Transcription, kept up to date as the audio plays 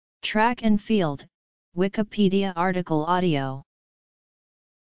Track and field, Wikipedia article audio.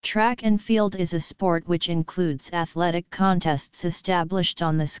 Track and field is a sport which includes athletic contests established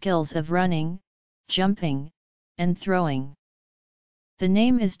on the skills of running, jumping, and throwing. The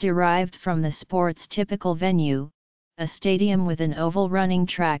name is derived from the sport's typical venue, a stadium with an oval running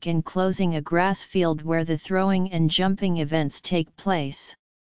track enclosing a grass field where the throwing and jumping events take place.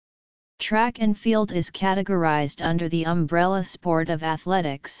 Track and field is categorized under the umbrella sport of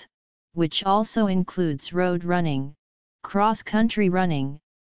athletics, which also includes road running, cross-country running,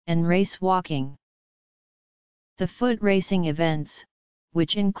 and race walking. The foot racing events,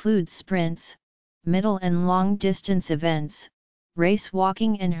 which include sprints, middle and long distance events, race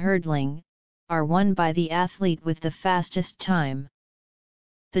walking and hurdling, are won by the athlete with the fastest time.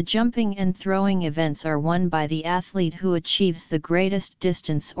 The jumping and throwing events are won by the athlete who achieves the greatest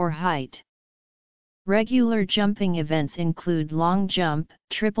distance or height. Regular jumping events include long jump,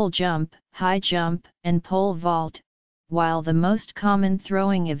 triple jump, high jump, and pole vault, while the most common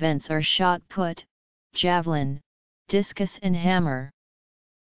throwing events are shot put, javelin, discus and hammer.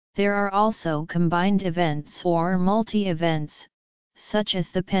 There are also combined events or multi-events, such as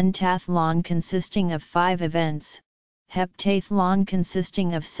the pentathlon consisting of 5 events, heptathlon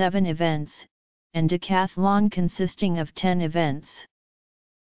consisting of 7 events, and decathlon consisting of 10 events.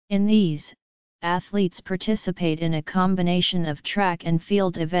 In these, athletes participate in a combination of track and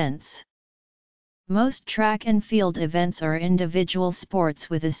field events. Most track and field events are individual sports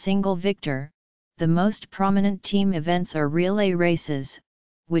with a single victor. The most prominent team events are relay races,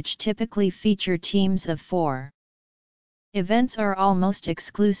 which typically feature teams of 4. Events are almost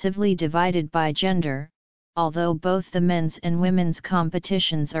exclusively divided by gender, although both the men's and women's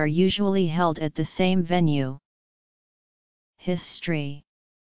competitions are usually held at the same venue. History.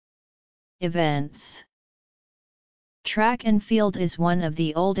 Events. Track and field is one of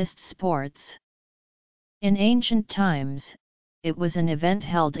the oldest sports. In ancient times, it was an event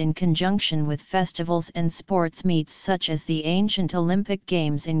held in conjunction with festivals and sports meets such as the ancient Olympic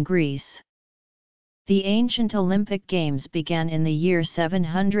Games in Greece. The ancient Olympic Games began in the year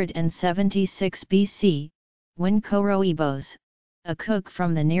 776 BC, when Coroebos, a cook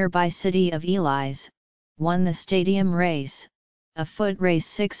from the nearby city of Elis, won the stadium race, a foot race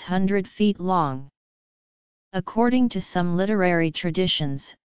 600 feet long. According to some literary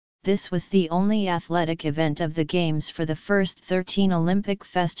traditions, this was the only athletic event of the Games for the first 13 Olympic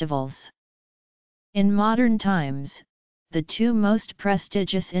festivals. In modern times, the two most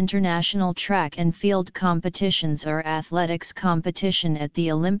prestigious international track and field competitions are athletics competition at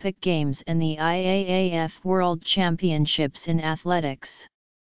the Olympic Games and the IAAF World Championships in Athletics.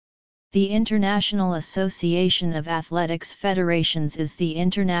 The International Association of Athletics Federations is the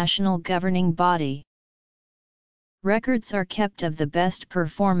international governing body. Records are kept of the best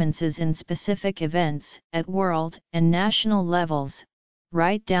performances in specific events, at world and national levels,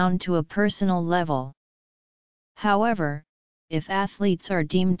 right down to a personal level. However, if athletes are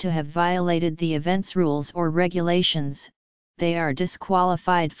deemed to have violated the event's rules or regulations, they are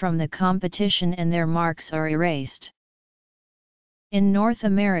disqualified from the competition and their marks are erased. In North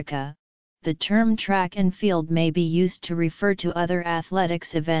America, the term track and field may be used to refer to other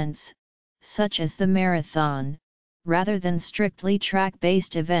athletics events, such as the marathon, rather than strictly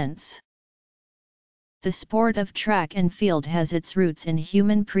track-based events. The sport of track and field has its roots in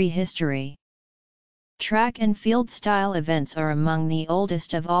human prehistory. Track and field style events are among the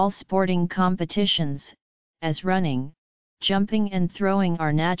oldest of all sporting competitions, as running, jumping and throwing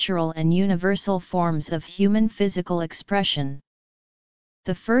are natural and universal forms of human physical expression.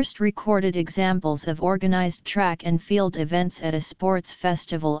 The first recorded examples of organized track and field events at a sports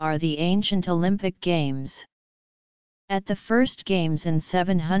festival are the ancient Olympic Games. At the first Games in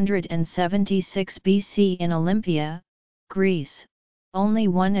 776 BC in Olympia, Greece, only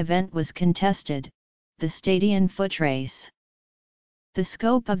one event was contested, the Stadion foot race. The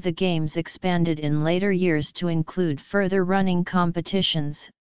scope of the Games expanded in later years to include further running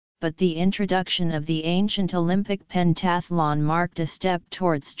competitions, but the introduction of the ancient Olympic pentathlon marked a step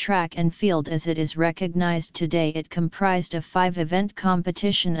towards track and field as it is recognized today. It comprised a 5-event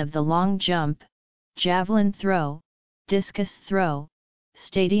competition of the long jump, javelin throw, discus throw,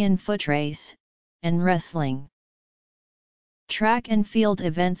 Stadion foot race, and wrestling. Track and field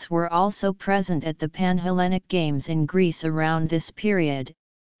events were also present at the Panhellenic Games in Greece around this period,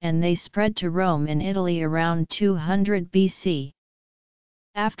 and they spread to Rome in Italy around 200 BC.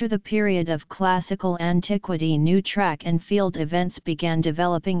 After the period of classical antiquity, new track and field events began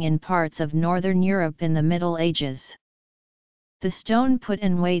developing in parts of Northern Europe in the Middle Ages. The stone put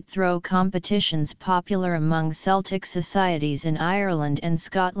and weight throw competitions popular among Celtic societies in Ireland and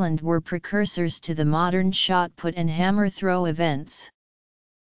Scotland were precursors to the modern shot put and hammer throw events.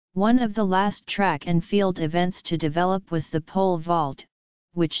 One of the last track and field events to develop was the pole vault,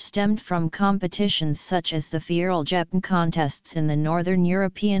 which stemmed from competitions such as the Fjärilsjeppen contests in the northern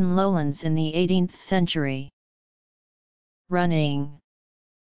European lowlands in the 18th century. Running.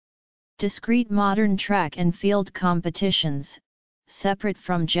 Discrete modern track and field competitions, separate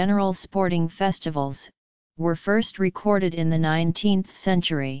from general sporting festivals, were first recorded in the 19th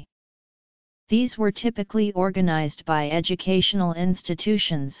century. These were typically organized by educational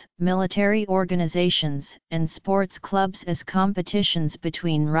institutions, military organizations, and sports clubs as competitions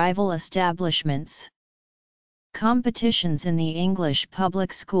between rival establishments. Competitions in the English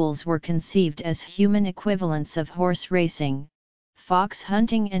public schools were conceived as human equivalents of horse racing, fox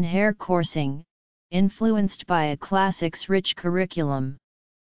hunting and hare coursing, influenced by a classics-rich curriculum.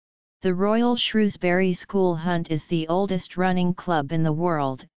 The Royal Shrewsbury School Hunt is the oldest running club in the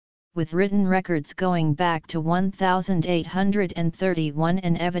world, with written records going back to 1831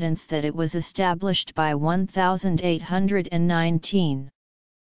 and evidence that it was established by 1819.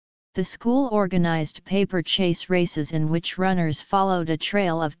 The school organized paper chase races in which runners followed a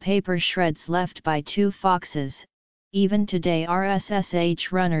trail of paper shreds left by two foxes. Even today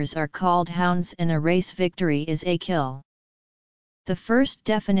RSSH runners are called hounds and a race victory is a kill. The first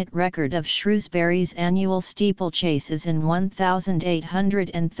definite record of Shrewsbury's annual steeplechase is in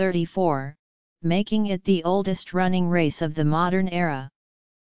 1834, making it the oldest running race of the modern era.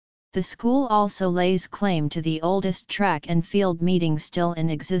 The school also lays claim to the oldest track and field meeting still in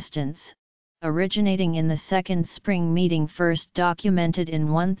existence, originating in the second spring meeting first documented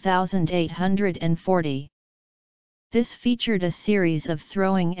in 1840. This featured a series of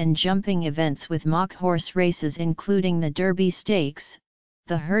throwing and jumping events with mock horse races including the Derby Stakes,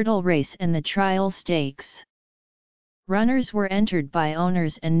 the Hurdle Race and the Trial Stakes. Runners were entered by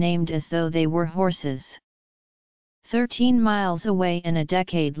owners and named as though they were horses. 13 miles away and a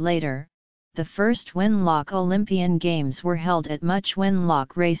decade later, the first Wenlock Olympian Games were held at Much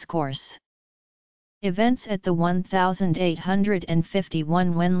Wenlock Racecourse. Events at the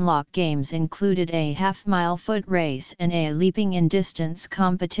 1851 Wenlock Games included a half-mile foot race and a leaping in distance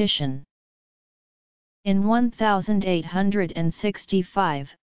competition. In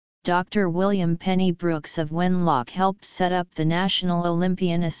 1865, Dr. William Penny Brooks of Wenlock helped set up the National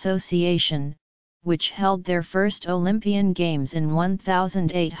Olympian Association, which held their first Olympian Games in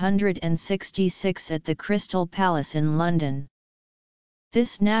 1866 at the Crystal Palace in London.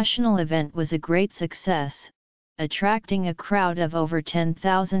 This national event was a great success, attracting a crowd of over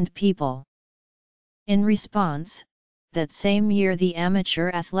 10,000 people. In response, that same year the Amateur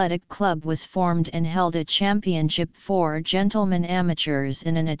Athletic Club was formed and held a championship for gentlemen amateurs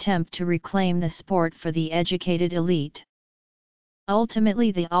in an attempt to reclaim the sport for the educated elite.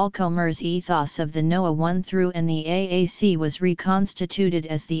 Ultimately the Allcomers ethos of the NOA won through and the AAC was reconstituted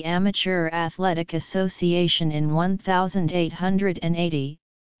as the Amateur Athletic Association in 1880,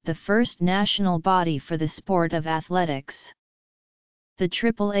 the first national body for the sport of athletics. The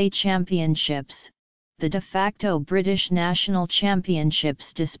AAA Championships, the de facto British national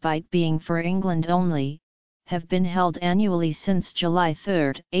championships despite being for England only, have been held annually since July 3,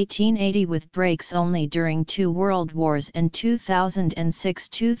 1880 with breaks only during two world wars and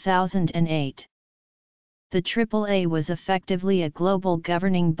 2006-2008. The AAA was effectively a global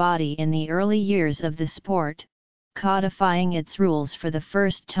governing body in the early years of the sport, codifying its rules for the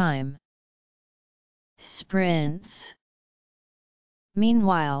first time. Sprints.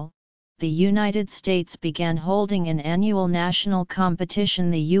 Meanwhile, the United States began holding an annual national competition,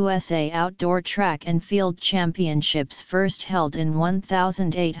 the USA Outdoor Track and Field Championships, first held in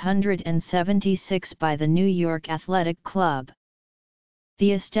 1876 by the New York Athletic Club.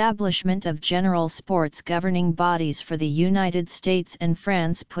 The establishment of general sports governing bodies for the United States and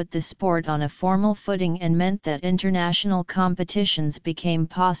France put the sport on a formal footing and meant that international competitions became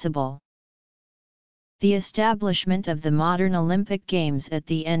possible. The establishment of the modern Olympic Games at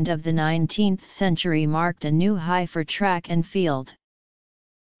the end of the 19th century marked a new high for track and field.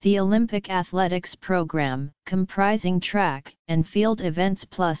 The Olympic athletics program, comprising track and field events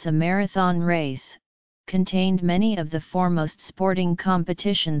plus a marathon race, contained many of the foremost sporting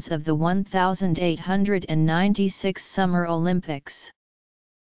competitions of the 1896 Summer Olympics.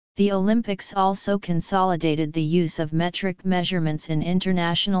 The Olympics also consolidated the use of metric measurements in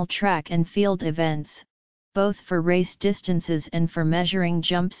international track and field events, both for race distances and for measuring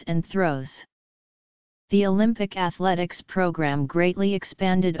jumps and throws. The Olympic athletics program greatly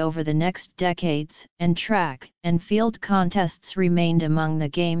expanded over the next decades, and track and field contests remained among the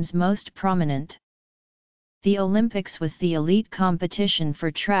game's most prominent. The Olympics was the elite competition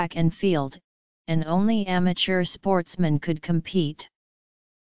for track and field, and only amateur sportsmen could compete.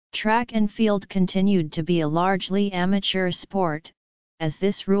 Track and field continued to be a largely amateur sport. As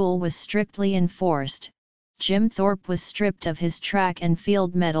this rule was strictly enforced, Jim Thorpe was stripped of his track and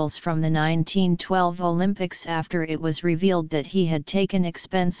field medals from the 1912 Olympics after it was revealed that he had taken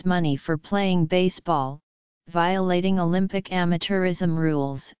expense money for playing baseball, violating Olympic amateurism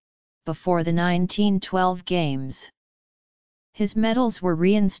rules, before the 1912 Games. His medals were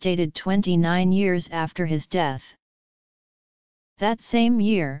reinstated 29 years after his death. That same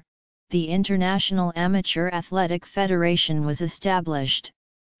year, the International Amateur Athletic Federation was established,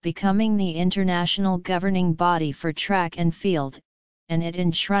 becoming the international governing body for track and field, and it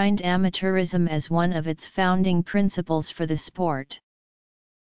enshrined amateurism as one of its founding principles for the sport.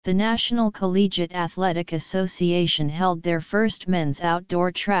 The National Collegiate Athletic Association held their first men's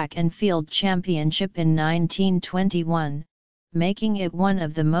outdoor track and field championship in 1921, making it one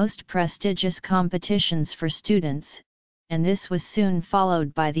of the most prestigious competitions for students, and this was soon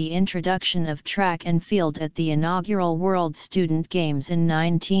followed by the introduction of track and field at the inaugural World Student Games in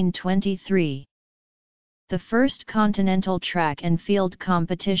 1923. The first continental track and field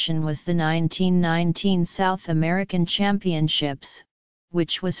competition was the 1919 South American Championships,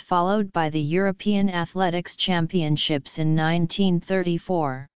 which was followed by the European Athletics Championships in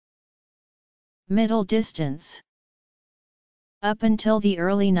 1934. Middle distance. Up until the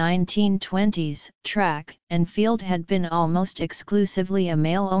early 1920s, track and field had been almost exclusively a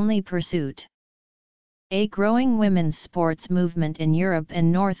male-only pursuit. A growing women's sports movement in Europe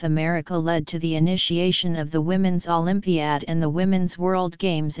and North America led to the initiation of the Women's Olympiad and the Women's World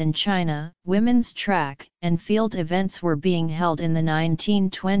Games in China. Women's track and field events were being held in the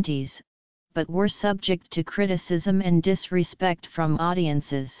 1920s, but were subject to criticism and disrespect from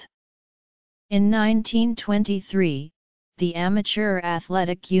audiences. In 1923, the Amateur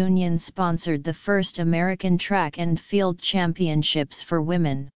Athletic Union sponsored the first American Track and Field Championships for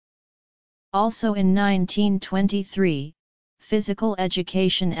women. Also in 1923, physical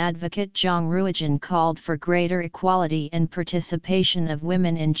education advocate Zhang Ruijin called for greater equality and participation of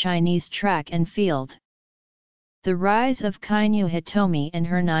women in Chinese track and field. The rise of Kainu Hitomi and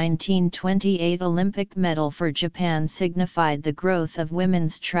her 1928 Olympic medal for Japan signified the growth of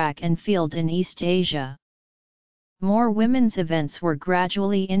women's track and field in East Asia. More women's events were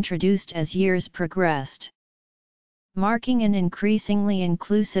gradually introduced as years progressed. Marking an increasingly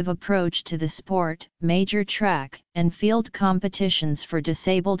inclusive approach to the sport, major track and field competitions for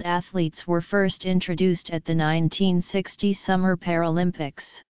disabled athletes were first introduced at the 1960 Summer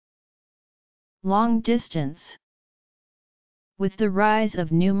Paralympics. Long distance. With the rise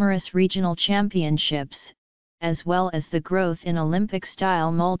of numerous regional championships, as well as the growth in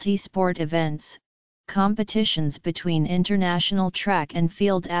Olympic-style multi-sport events, competitions between international track and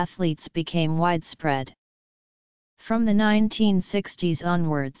field athletes became widespread. From the 1960s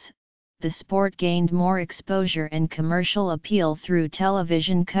onwards, the sport gained more exposure and commercial appeal through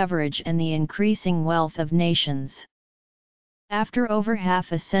television coverage and the increasing wealth of nations. After over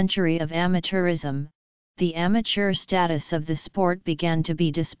half a century of amateurism, the amateur status of the sport began to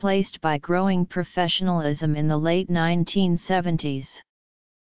be displaced by growing professionalism in the late 1970s.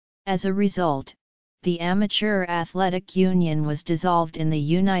 As a result, the Amateur Athletic Union was dissolved in the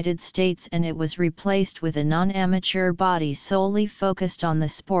United States and it was replaced with a non-amateur body solely focused on the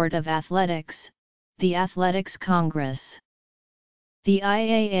sport of athletics, the Athletics Congress. The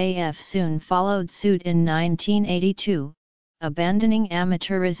IAAF soon followed suit in 1982, abandoning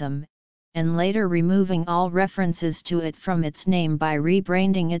amateurism, and later removing all references to it from its name by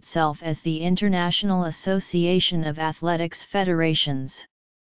rebranding itself as the International Association of Athletics Federations.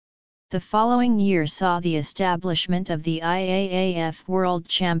 The following year saw the establishment of the IAAF World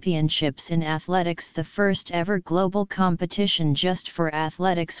Championships in Athletics, the first ever global competition just for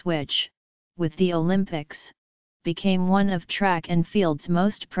athletics which, with the Olympics, became one of track and field's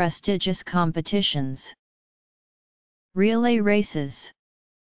most prestigious competitions. Relay races.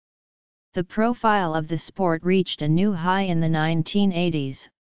 The profile of the sport reached a new high in the 1980s,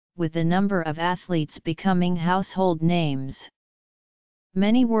 with the number of athletes becoming household names.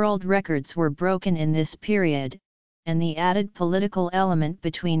 Many world records were broken in this period, and the added political element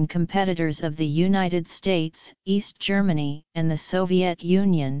between competitors of the United States, East Germany, and the Soviet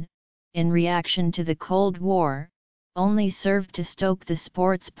Union, in reaction to the Cold War, only served to stoke the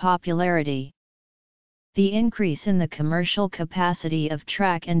sport's popularity. The increase in the commercial capacity of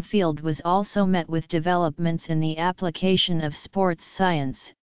track and field was also met with developments in the application of sports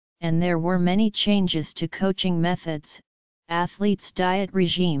science, and there were many changes to coaching methods, athletes' diet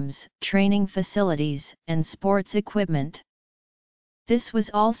regimes, training facilities, and sports equipment. This was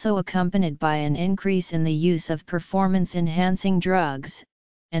also accompanied by an increase in the use of performance-enhancing drugs,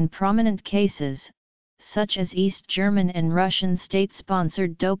 and prominent cases, such as East German and Russian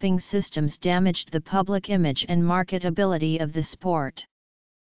state-sponsored doping systems, damaged the public image and marketability of the sport.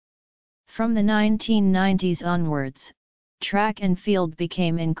 From the 1990s onwards, track and field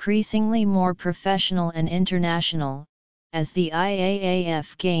became increasingly more professional and international, as the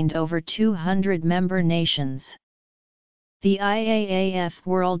IAAF gained over 200 member nations. The IAAF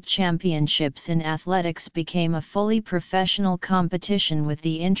World Championships in athletics became a fully professional competition with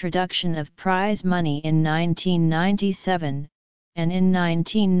the introduction of prize money in 1997, and in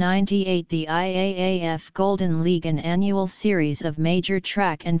 1998 the IAAF Golden League, an annual series of major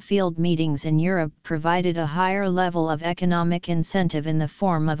track and field meetings in Europe, provided a higher level of economic incentive in the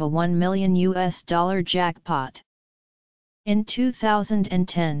form of a $1 million jackpot. In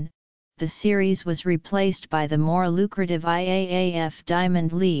 2010, the series was replaced by the more lucrative IAAF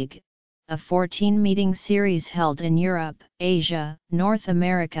Diamond League, a 14-meeting series held in Europe, Asia, North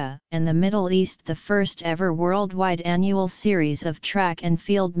America, and the Middle East, the first ever worldwide annual series of track and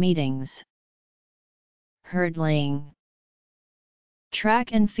field meetings. Hurdling.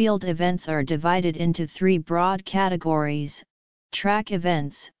 Track and field events are divided into three broad categories: track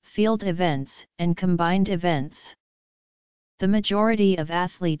events, field events, and combined events. The majority of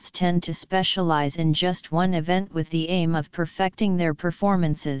athletes tend to specialize in just one event with the aim of perfecting their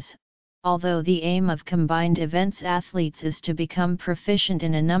performances, although the aim of combined events athletes is to become proficient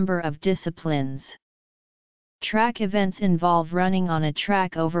in a number of disciplines. Track events involve running on a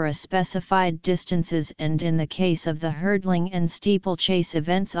track over a specified distances, and in the case of the hurdling and steeplechase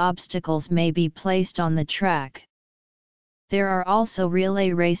events, obstacles may be placed on the track. There are also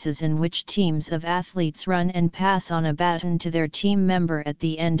relay races in which teams of athletes run and pass on a baton to their team member at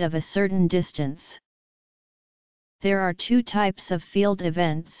the end of a certain distance. There are two types of field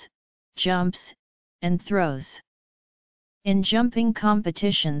events: jumps and throws. In jumping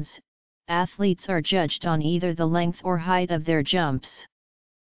competitions, athletes are judged on either the length or height of their jumps.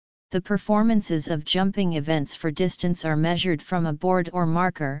 The performances of jumping events for distance are measured from a board or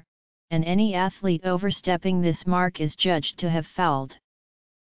marker, and any athlete overstepping this mark is judged to have fouled.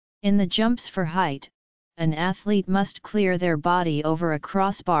 In the jumps for height, an athlete must clear their body over a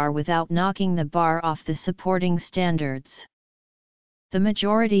crossbar without knocking the bar off the supporting standards. The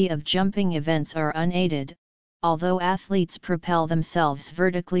majority of jumping events are unaided, although athletes propel themselves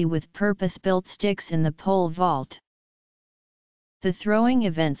vertically with purpose-built sticks in the pole vault. The throwing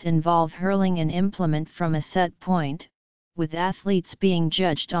events involve hurling an implement from a set point, with athletes being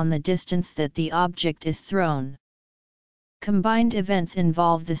judged on the distance that the object is thrown. Combined events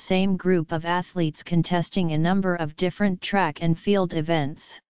involve the same group of athletes contesting a number of different track and field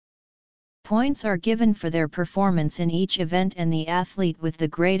events. Points are given for their performance in each event, and the athlete with the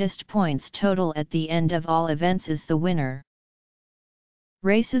greatest points total at the end of all events is the winner.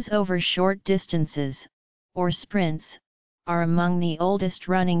 Races over short distances, or sprints, are among the oldest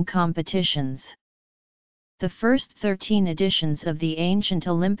running competitions. The first 13 editions of the ancient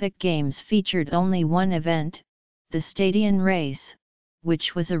Olympic Games featured only one event, the stadium race,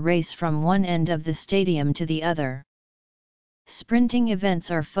 which was a race from one end of the stadium to the other. Sprinting events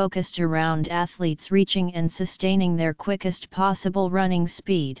are focused around athletes reaching and sustaining their quickest possible running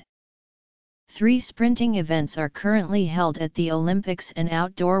speed. 3 sprinting events are currently held at the Olympics and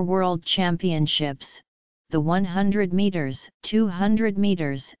Outdoor World Championships: the 100 meters, 200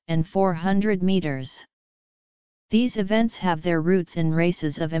 meters, and 400 meters. These events have their roots in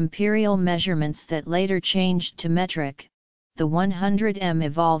races of imperial measurements that later changed to metric. The 100m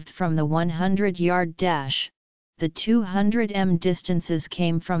evolved from the 100-yard dash, the 200m distances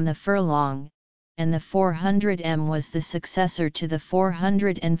came from the furlong, and the 400m was the successor to the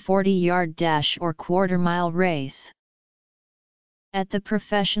 440-yard dash or quarter-mile race. At the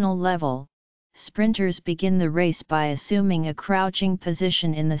professional level, sprinters begin the race by assuming a crouching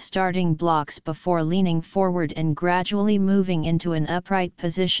position in the starting blocks before leaning forward and gradually moving into an upright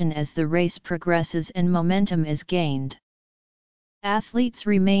position as the race progresses and momentum is gained. Athletes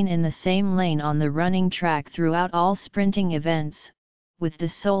remain in the same lane on the running track throughout all sprinting events, with the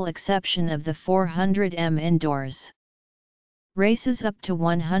sole exception of the 400m indoors. Races up to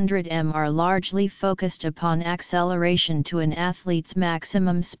 100m are largely focused upon acceleration to an athlete's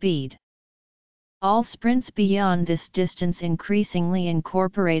maximum speed. All sprints beyond this distance increasingly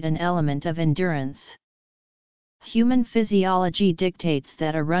incorporate an element of endurance. Human physiology dictates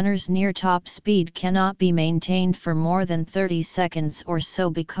that a runner's near-top speed cannot be maintained for more than 30 seconds or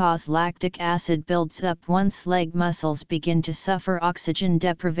so because lactic acid builds up once leg muscles begin to suffer oxygen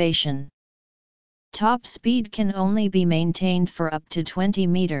deprivation. Top speed can only be maintained for up to 20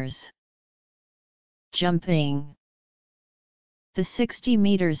 meters. Jumping. The 60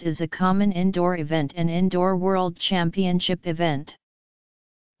 meters is a common indoor event and indoor world championship event.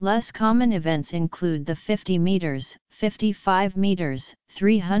 Less common events include the 50 meters, 55 meters,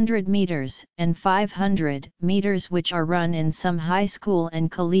 300 meters, and 500 meters, which are run in some high school and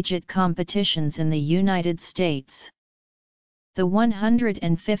collegiate competitions in the United States. The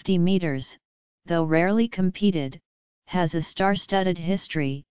 150 meters, though rarely competed, has a star-studded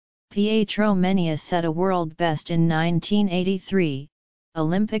history. Pietro Menia set a world best in 1983.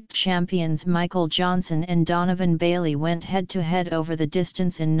 Olympic champions Michael Johnson and Donovan Bailey went head-to-head over the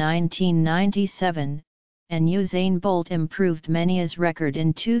distance in 1997, and Usain Bolt improved Menia's record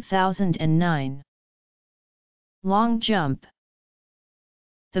in 2009. Long jump.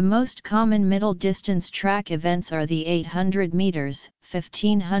 The most common middle-distance track events are the 800 meters,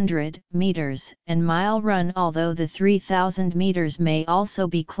 1500 meters, and mile run, although the 3000 meters may also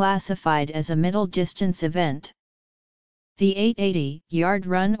be classified as a middle-distance event. The 880-yard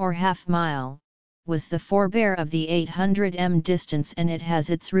run or half-mile was the forebear of the 800 distance, and it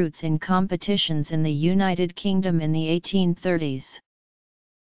has its roots in competitions in the United Kingdom in the 1830s.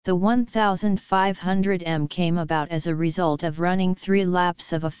 The 1500 came about as a result of running 3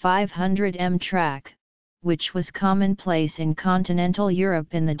 laps of a 500 track, which was commonplace in continental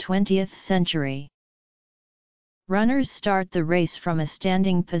Europe in the 20th century. Runners start the race from a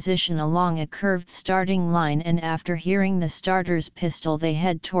standing position along a curved starting line, and after hearing the starter's pistol they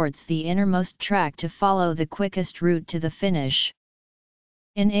head towards the innermost track to follow the quickest route to the finish.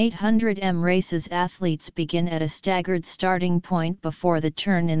 In 800 races, athletes begin at a staggered starting point before the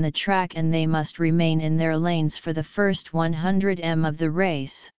turn in the track, and they must remain in their lanes for the first 100 of the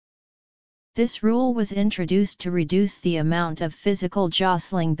race. This rule was introduced to reduce the amount of physical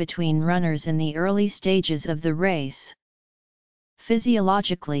jostling between runners in the early stages of the race.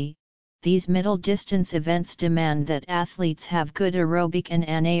 Physiologically, these middle-distance events demand that athletes have good aerobic and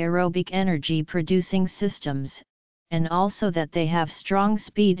anaerobic energy-producing systems, and also that they have strong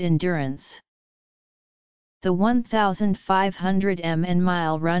speed endurance. The 1500 and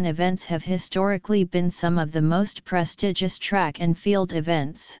mile run events have historically been some of the most prestigious track and field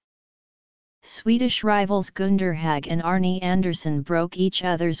events. Swedish rivals Gunder Hägg and Arne Andersson broke each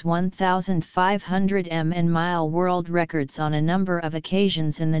other's 1500 and mile world records on a number of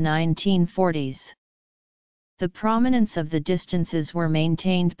occasions in the 1940s. The prominence of the distances were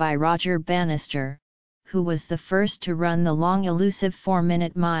maintained by Roger Bannister, who was the first to run the long elusive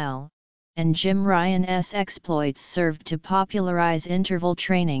 4-minute mile, and Jim Ryan's exploits served to popularize interval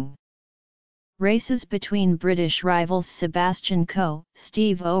training. Races between British rivals Sebastian Coe,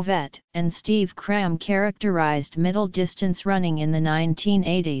 Steve Ovett, and Steve Cram characterized middle-distance running in the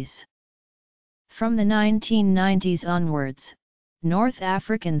 1980s. From the 1990s onwards, North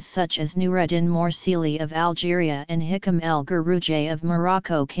Africans such as Noureddin Morsili of Algeria and Hikam El Garouje of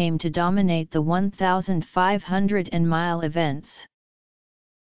Morocco came to dominate the 1500 and mile events.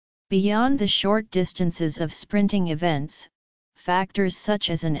 Beyond the short distances of sprinting events, factors such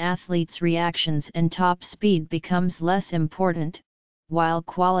as an athlete's reactions and top speed becomes less important, while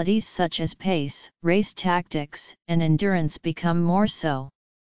qualities such as pace, race tactics, and endurance become more so.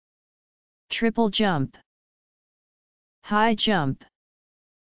 Triple jump, high jump,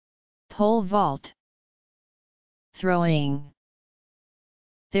 pole vault, throwing.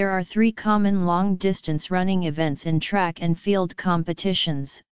 There are 3 common long-distance running events in track and field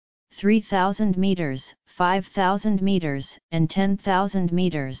competitions: 3,000 meters, 5,000 meters, and 10,000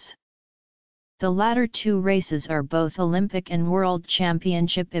 meters. The latter 2 races are both Olympic and World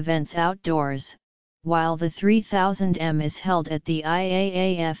Championship events outdoors, while the 3,000 is held at the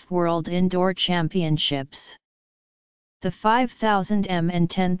IAAF World Indoor Championships. The 5,000 and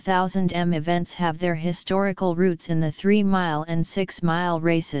 10,000 events have their historical roots in the 3-mile and 6-mile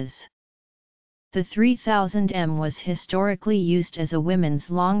races. The 3000 was historically used as a women's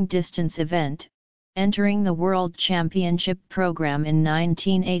long-distance event, entering the World Championship program in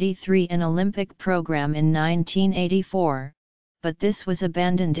 1983 and Olympic program in 1984, but this was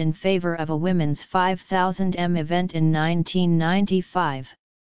abandoned in favor of a women's 5000 event in 1995.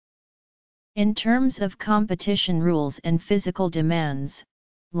 In terms of competition rules and physical demands,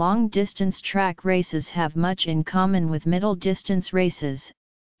 long-distance track races have much in common with middle-distance races,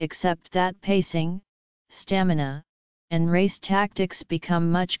 except that pacing, stamina, and race tactics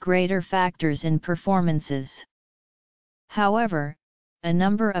become much greater factors in performances. However, a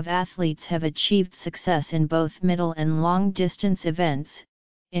number of athletes have achieved success in both middle and long distance events,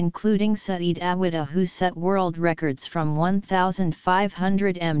 including Saeed Awida, who set world records from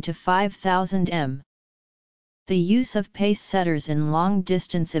 1,500 m to 5,000 m. The use of pace setters in long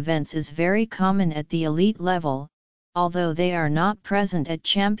distance events is very common at the elite level, although they are not present at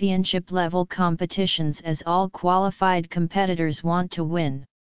championship level competitions as all qualified competitors want to win.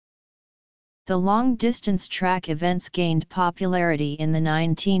 The long-distance track events gained popularity in the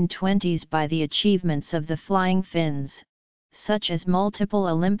 1920s by the achievements of the Flying Finns, such as multiple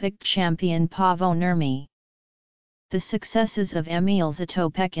Olympic champion Paavo Nurmi. The successes of Emil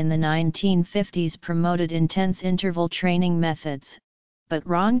Zatopek in the 1950s promoted intense interval training methods, but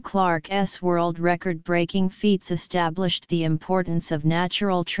Ron Clark's world record-breaking feats established the importance of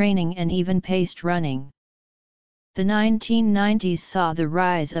natural training and even-paced running. The 1990s saw the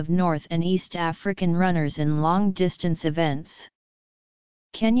rise of North and East African runners in long-distance events.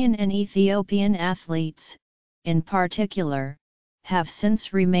 Kenyan and Ethiopian athletes, in particular, have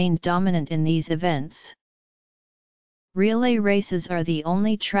since remained dominant in these events. Relay races are the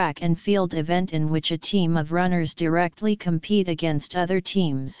only track and field event in which a team of runners directly compete against other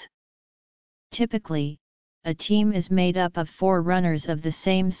teams. Typically, a team is made up of 4 runners of the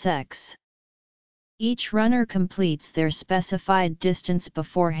same sex. Each runner completes their specified distance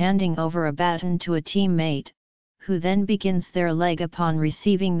before handing over a baton to a teammate, who then begins their leg upon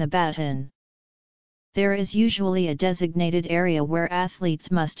receiving the baton. There is usually a designated area where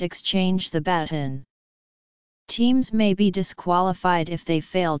athletes must exchange the baton. Teams may be disqualified if they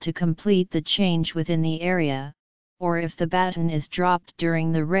fail to complete the change within the area, or if the baton is dropped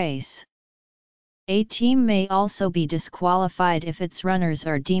during the race. A team may also be disqualified if its runners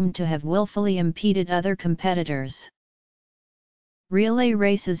are deemed to have willfully impeded other competitors. Relay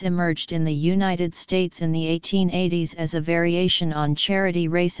races emerged in the United States in the 1880s as a variation on charity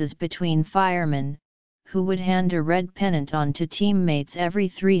races between firemen, who would hand a red pennant on to teammates every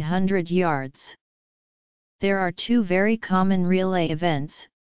 300 yards. There are 2 very common relay events,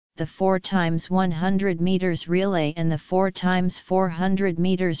 the 4x100 meters relay and the 4x400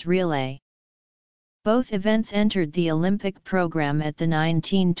 meters relay. Both events entered the Olympic program at the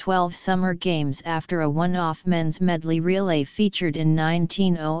 1912 Summer Games after a one-off men's medley relay featured in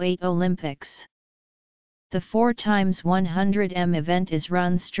 1908 Olympics. The 4x100 m event is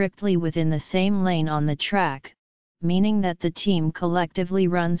run strictly within the same lane on the track, meaning that the team collectively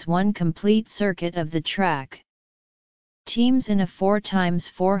runs one complete circuit of the track. Teams in a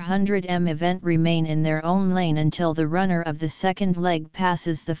 4x400 m event remain in their own lane until the runner of the second leg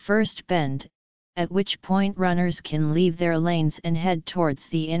passes the first bend, at which point runners can leave their lanes and head towards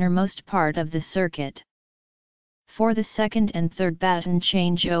the innermost part of the circuit. For the second and third baton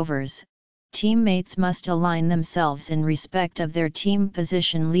changeovers, teammates must align themselves in respect of their team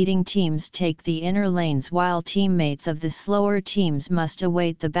position. Leading teams take the inner lanes while teammates of the slower teams must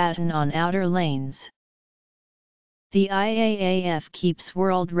await the baton on outer lanes. The IAAF keeps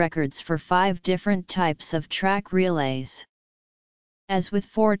world records for 5 different types of track relays. As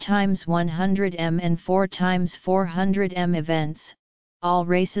with 4x100 m and 4x400 m events, all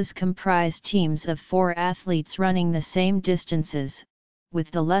races comprise teams of 4 athletes running the same distances,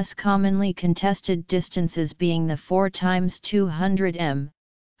 with the less commonly contested distances being the 4x200 m,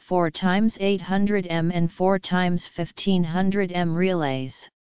 4x800 m and 4x1500 m relays.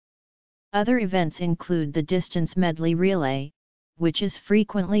 Other events include the distance medley relay, which is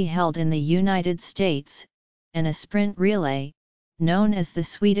frequently held in the United States, and a sprint relay, known as the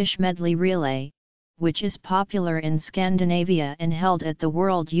Swedish medley relay, which is popular in Scandinavia and held at the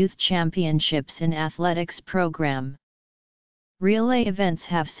World Youth Championships in Athletics program. Relay events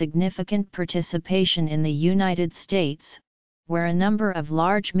have significant participation in the United States, where a number of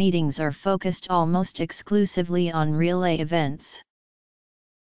large meetings are focused almost exclusively on relay events.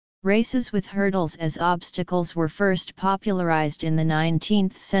 Races with hurdles as obstacles were first popularized in the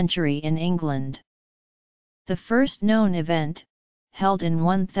 19th century in England. The first known event, held in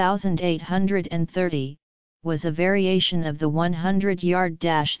 1830, was a variation of the 100-yard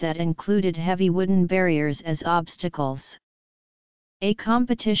dash that included heavy wooden barriers as obstacles. A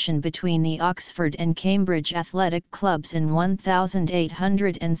competition between the Oxford and Cambridge athletic clubs in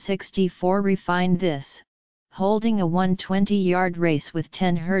 1864 refined this, holding a 120-yard race with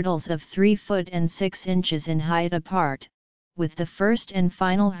 10 hurdles of 3 foot and 6 inches in height apart, with the first and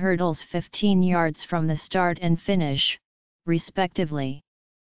final hurdles 15 yards from the start and finish, respectively.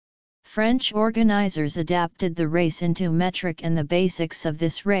 French organizers adapted the race into metric, and the basics of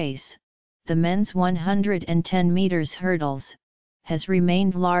this race, the men's 110 meters hurdles, has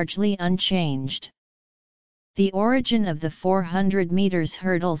remained largely unchanged. The origin of the 400 meters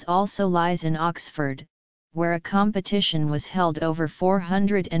hurdles also lies in Oxford, where a competition was held over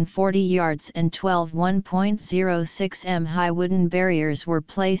 440 yards and 12 1.06 m high wooden barriers were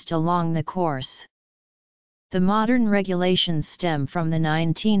placed along the course. The modern regulations stem from the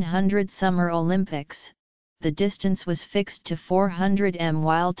 1900 Summer Olympics. The distance was fixed to 400 m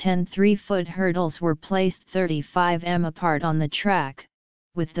while 10 3-foot hurdles were placed 35 m apart on the track,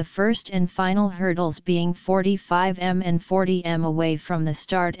 with the first and final hurdles being 45 m and 40 m away from the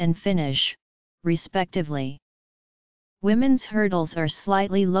start and finish, respectively. Women's hurdles are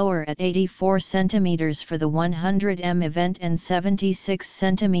slightly lower at 84 cm for the 100 m event and 76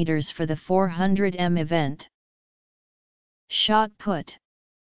 cm for the 400 m event. Shot put.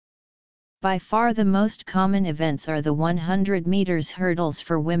 By far the most common events are the 100 meters hurdles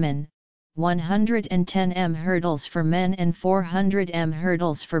for women, 110 m hurdles for men and 400 m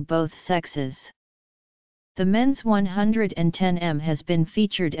hurdles for both sexes. The men's 110 m has been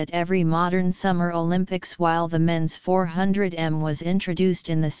featured at every modern Summer Olympics while the men's 400 m was introduced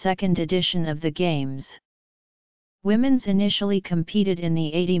in the second edition of the Games. Women's initially competed in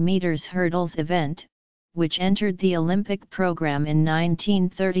the 80 meters hurdles event, which entered the Olympic program in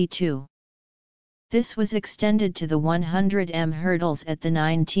 1932. This was extended to the 100 m hurdles at the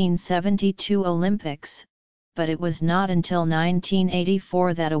 1972 Olympics, but it was not until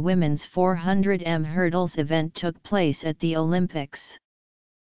 1984 that a women's 400 m hurdles event took place at the Olympics.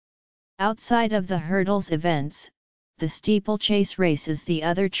 Outside of the hurdles events, the steeplechase race is the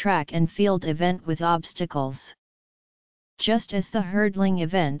other track and field event with obstacles. Just as the hurdling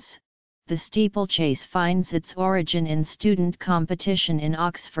events, the steeplechase finds its origin in student competition in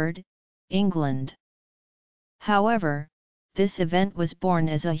Oxford, England. However, this event was born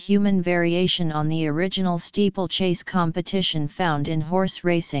as a human variation on the original steeplechase competition found in horse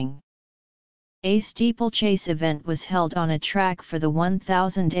racing. A steeplechase event was held on a track for the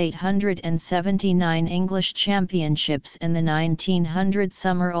 1879 English Championships, and the 1900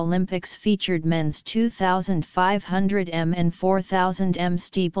 Summer Olympics featured men's 2500 m and 4000 m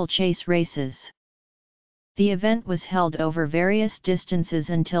steeplechase races. The event was held over various distances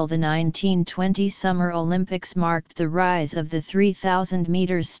until the 1920 Summer Olympics marked the rise of the 3000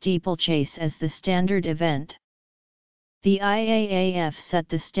 meters steeplechase as the standard event. The IAAF set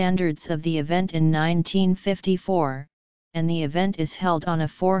the standards of the event in 1954, and the event is held on a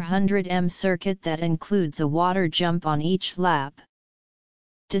 400 m circuit that includes a water jump on each lap.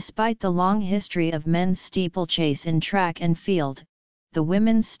 Despite the long history of men's steeplechase in track and field, the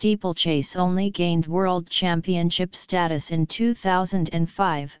women's steeplechase only gained world championship status in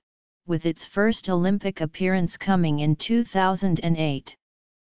 2005, with its first Olympic appearance coming in 2008.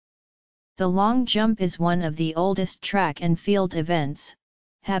 The long jump is one of the oldest track and field events,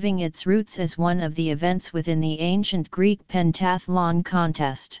 having its roots as one of the events within the ancient Greek pentathlon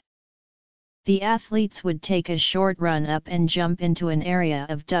contest. The athletes would take a short run up and jump into an area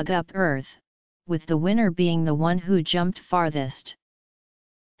of dug-up earth, with the winner being the one who jumped farthest.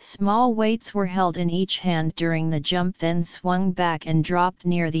 Small weights were held in each hand during the jump, then swung back and dropped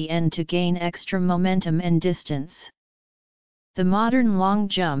near the end to gain extra momentum and distance. The modern long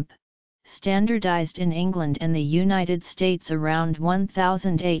jump, standardized in England and the United States around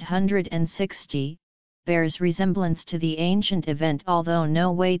 1860, bears resemblance to the ancient event although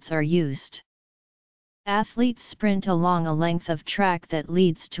no weights are used. Athletes sprint along a length of track that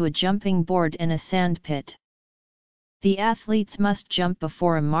leads to a jumping board and a sandpit. The athletes must jump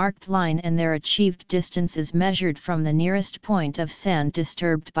before a marked line and their achieved distance is measured from the nearest point of sand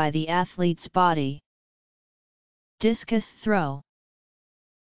disturbed by the athlete's body. Discus throw,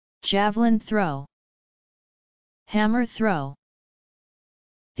 javelin throw, hammer throw.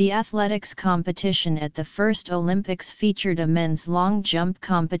 The athletics competition at the first Olympics featured a men's long jump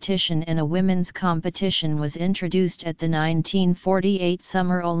competition and a women's competition was introduced at the 1948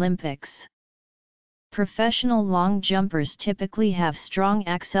 Summer Olympics. Professional long jumpers typically have strong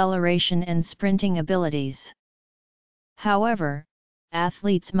acceleration and sprinting abilities. However,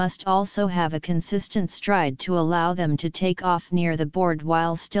 athletes must also have a consistent stride to allow them to take off near the board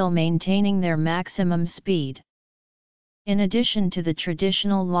while still maintaining their maximum speed. In addition to the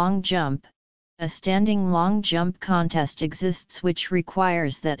traditional long jump, a standing long jump contest exists which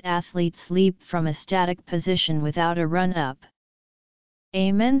requires that athletes leap from a static position without a run-up.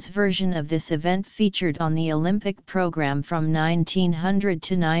 A men's version of this event featured on the Olympic program from 1900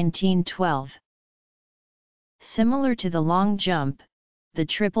 to 1912. Similar to the long jump, the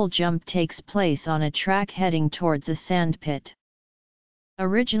triple jump takes place on a track heading towards a sandpit.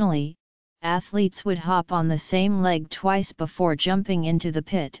 Originally, athletes would hop on the same leg twice before jumping into the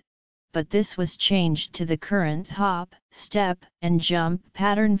pit, but this was changed to the current hop, step, and jump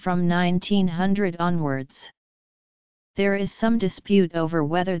pattern from 1900 onwards. There is some dispute over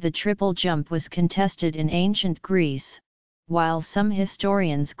whether the triple jump was contested in ancient Greece, while some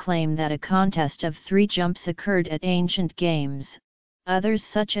historians claim that a contest of 3 jumps occurred at ancient games. Others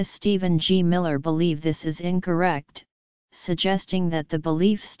such as Stephen G. Miller believe this is incorrect, suggesting that the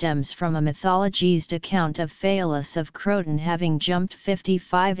belief stems from a mythologized account of Phaelus of Croton having jumped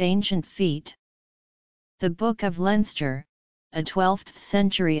 55 ancient feet. The Book of Leinster, a 12th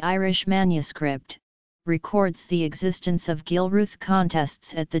century Irish manuscript, records the existence of Gilruth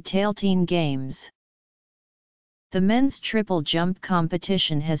contests at the Tailteann Games. The men's triple jump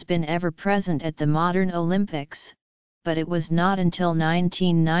competition has been ever present at the modern Olympics, but it was not until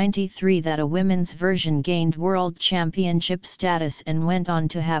 1993 that a women's version gained world championship status and went on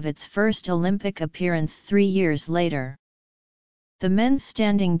to have its first Olympic appearance 3 years later. The men's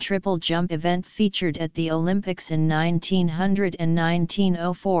standing triple jump event featured at the Olympics in 1900 and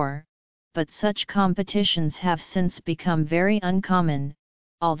 1904, but such competitions have since become very uncommon,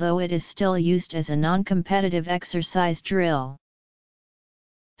 although it is still used as a non-competitive exercise drill.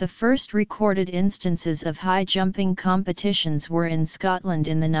 The first recorded instances of high jumping competitions were in Scotland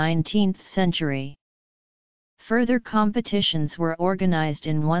in the 19th century. Further competitions were organised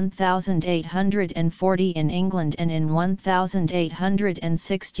in 1840 in England, and in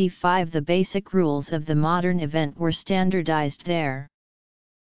 1865 the basic rules of the modern event were standardised there.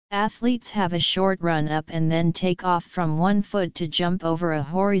 Athletes have a short run up and then take off from one foot to jump over a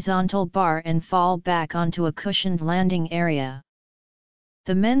horizontal bar and fall back onto a cushioned landing area.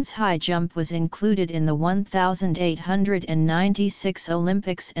 The men's high jump was included in the 1896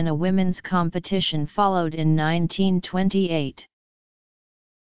 Olympics, and a women's competition followed in 1928.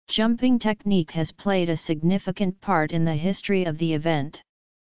 Jumping technique has played a significant part in the history of the event.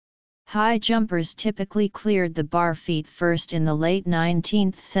 High jumpers typically cleared the bar feet first in the late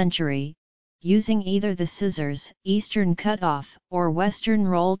 19th century, using either the scissors, Eastern cutoff, or Western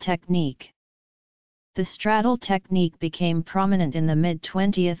roll technique. The straddle technique became prominent in the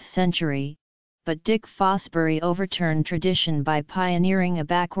mid-20th century, but Dick Fosbury overturned tradition by pioneering a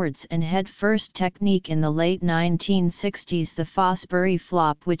backwards and head-first technique in the late 1960s, the Fosbury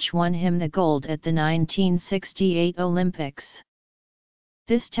flop, which won him the gold at the 1968 Olympics.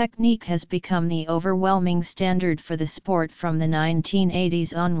 This technique has become the overwhelming standard for the sport from the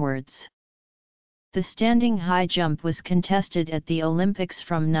 1980s onwards. The standing high jump was contested at the Olympics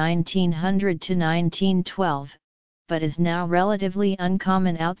from 1900 to 1912, but is now relatively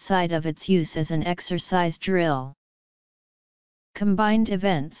uncommon outside of its use as an exercise drill. Combined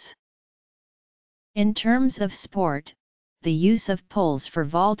events. In terms of sport, the use of poles for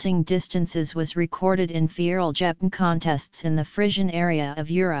vaulting distances was recorded in Viereljeppen contests in the Frisian area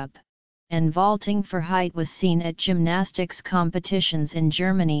of Europe, and vaulting for height was seen at gymnastics competitions in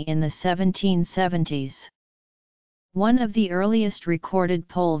Germany in the 1770s. One of the earliest recorded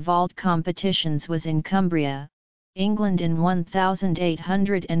pole vault competitions was in Cumbria, England in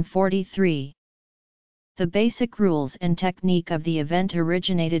 1843. The basic rules and technique of the event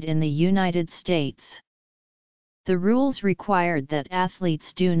originated in the United States. The rules required that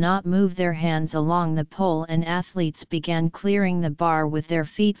athletes do not move their hands along the pole, and athletes began clearing the bar with their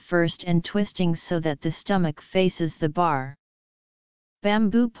feet first and twisting so that the stomach faces the bar.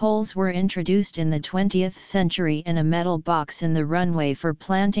 Bamboo poles were introduced in the 20th century, and a metal box in the runway for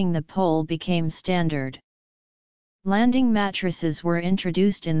planting the pole became standard. Landing mattresses were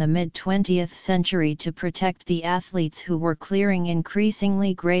introduced in the mid-20th century to protect the athletes who were clearing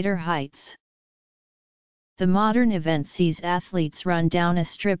increasingly greater heights. The modern event sees athletes run down a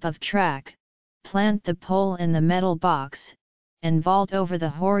strip of track, plant the pole in the metal box, and vault over the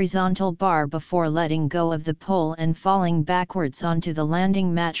horizontal bar before letting go of the pole and falling backwards onto the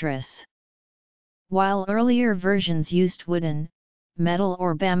landing mattress. While earlier versions used wooden, metal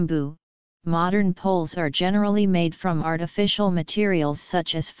or bamboo, modern poles are generally made from artificial materials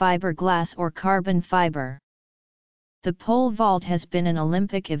such as fiberglass or carbon fiber. The pole vault has been an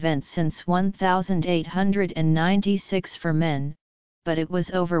Olympic event since 1896 for men, but it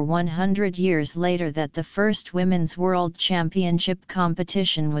was over 100 years later that the first Women's World Championship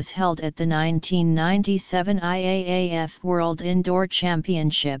competition was held at the 1997 IAAF World Indoor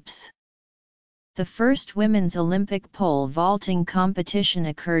Championships. The first women's Olympic pole vaulting competition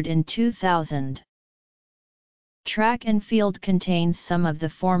occurred in 2000. Track and field contains some of the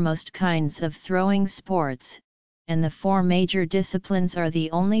foremost kinds of throwing sports, and the 4 major disciplines are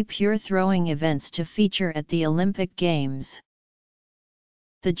the only pure throwing events to feature at the Olympic Games.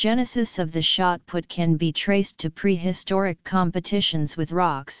 The genesis of the shot put can be traced to prehistoric competitions with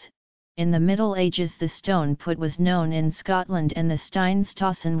rocks, In the Middle Ages the stone put was known in Scotland and the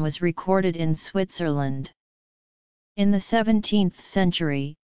Steinstossen was recorded in Switzerland. In the 17th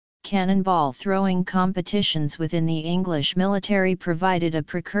century, cannonball throwing competitions within the English military provided a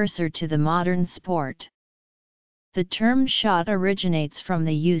precursor to the modern sport. The term shot originates from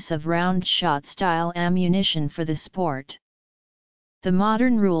the use of round shot style ammunition for the sport. The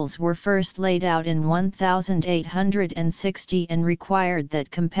modern rules were first laid out in 1860 and required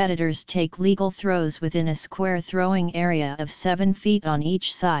that competitors take legal throws within a square throwing area of 7 feet on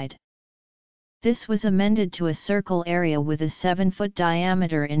each side. This was amended to a circle area with a 7-foot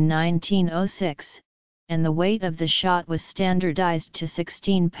diameter in 1906, and the weight of the shot was standardized to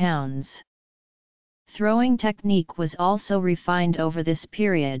 16 pounds. Throwing technique was also refined over this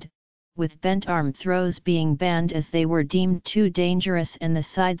period, with bent arm throws being banned as they were deemed too dangerous and the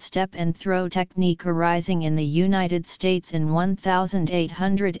sidestep and throw technique arising in the United States in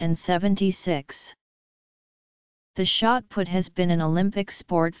 1876. The shot put has been an Olympic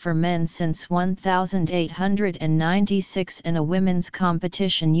sport for men since 1896 and a women's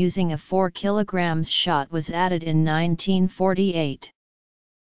competition using a 4 kg shot was added in 1948.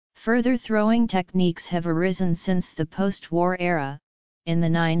 Further throwing techniques have arisen since the post-war era. In the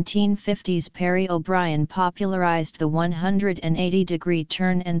 1950s Perry O'Brien popularized the 180-degree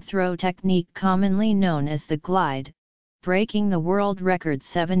turn and throw technique commonly known as the glide, breaking the world record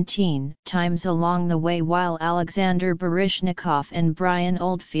 17 times along the way, while Alexander Baryshnikov and Brian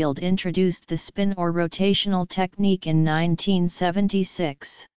Oldfield introduced the spin or rotational technique in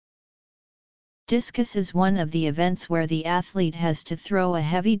 1976. Discus is one of the events where the athlete has to throw a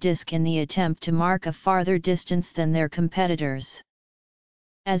heavy disc in the attempt to mark a farther distance than their competitors.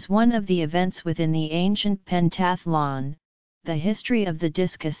 As one of the events within the ancient pentathlon, the history of the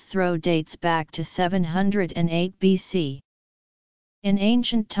discus throw dates back to 708 BC. In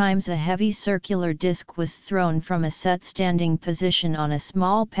ancient times a heavy circular disc was thrown from a set standing position on a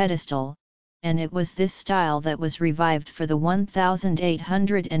small pedestal, and it was this style that was revived for the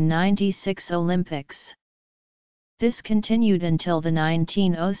 1896 Olympics. This continued until the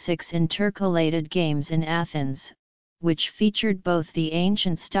 1906 Intercalated Games in Athens, which featured both the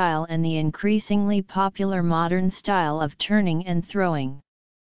ancient style and the increasingly popular modern style of turning and throwing.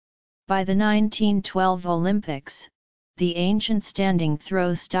 By the 1912 Olympics, the ancient standing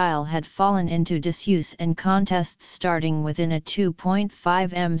throw style had fallen into disuse and contests starting within a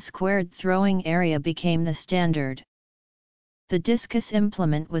 2.5 m squared throwing area became the standard. The discus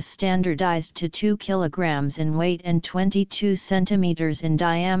implement was standardized to 2 kg in weight and 22 cm in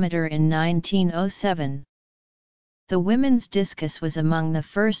diameter in 1907. The women's discus was among the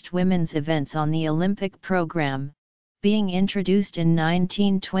first women's events on the Olympic program, being introduced in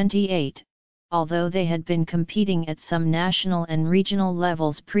 1928, although they had been competing at some national and regional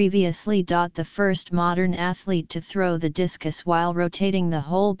levels previously. The first modern athlete to throw the discus while rotating the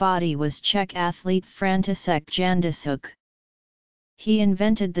whole body was Czech athlete František Jandisuk. He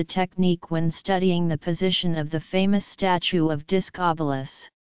invented the technique when studying the position of the famous statue of Discobolus.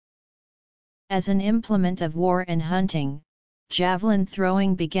 As an implement of war and hunting, javelin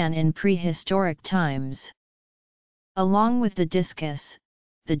throwing began in prehistoric times. Along with the discus,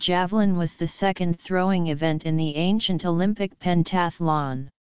 the javelin was the second throwing event in the ancient Olympic pentathlon.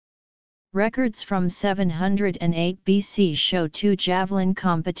 Records from 708 BC show 2 javelin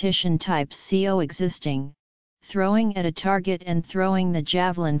competition types coexisting, throwing at a target and throwing the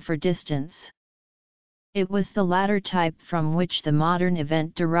javelin for distance. It was the latter type from which the modern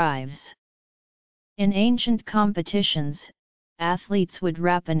event derives. In ancient competitions, athletes would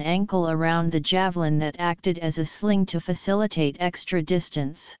wrap an ankle around the javelin that acted as a sling to facilitate extra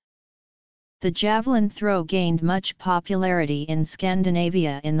distance. The javelin throw gained much popularity in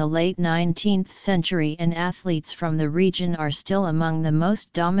Scandinavia in the late 19th century, and athletes from the region are still among the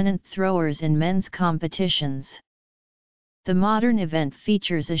most dominant throwers in men's competitions. The modern event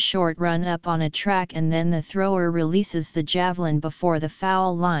features a short run-up on a track and then the thrower releases the javelin before the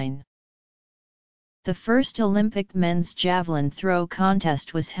foul line. The first Olympic men's javelin throw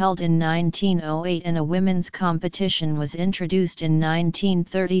contest was held in 1908 and a women's competition was introduced in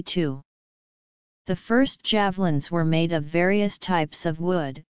 1932. The first javelins were made of various types of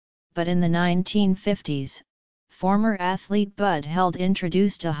wood, but in the 1950s, former athlete Bud Held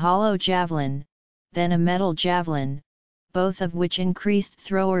introduced a hollow javelin, then a metal javelin, both of which increased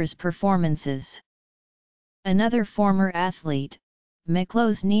throwers' performances. Another former athlete,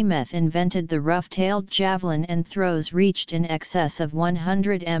 Miklos Nemeth, invented the rough-tailed javelin and throws reached in excess of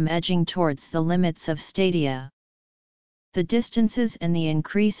 100 m, edging towards the limits of stadia. The distances and the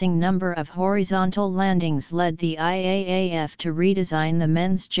increasing number of horizontal landings led the IAAF to redesign the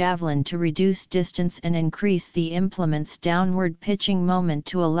men's javelin to reduce distance and increase the implement's downward pitching moment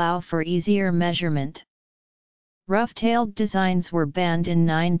to allow for easier measurement. Rough-tailed designs were banned in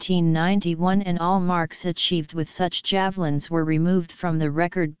 1991 and all marks achieved with such javelins were removed from the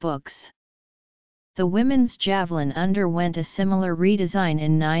record books. The women's javelin underwent a similar redesign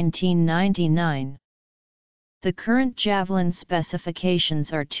in 1999. The current javelin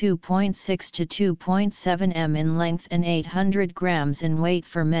specifications are 2.6 to 2.7 m in length and 800 grams in weight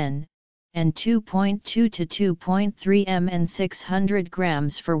for men, and 2.2 to 2.3 m and 600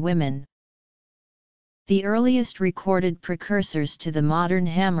 grams for women. The earliest recorded precursors to the modern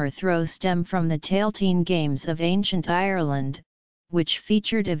hammer throw stem from the Tailtean Games of ancient Ireland, which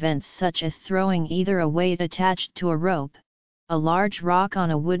featured events such as throwing either a weight attached to a rope, a large rock on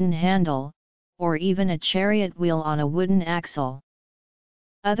a wooden handle, or even a chariot wheel on a wooden axle.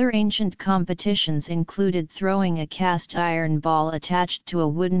 Other ancient competitions included throwing a cast iron ball attached to a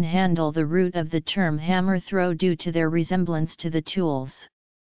wooden handle, the root of the term hammer throw due to their resemblance to the tools.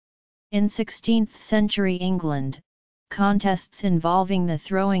 In 16th century England, contests involving the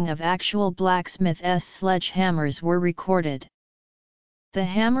throwing of actual blacksmith's sledgehammers were recorded. The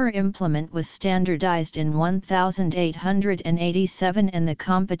hammer implement was standardized in 1887 and the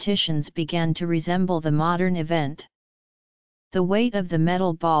competitions began to resemble the modern event. The weight of the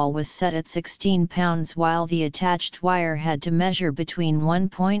metal ball was set at 16 pounds while the attached wire had to measure between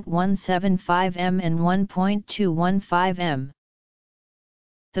 1.175 m and 1.215 m.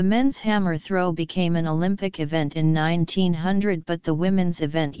 The men's hammer throw became an Olympic event in 1900, but the women's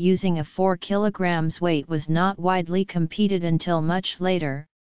event using a 4 kg weight was not widely competed until much later,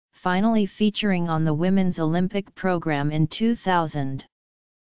 finally featuring on the women's Olympic program in 2000.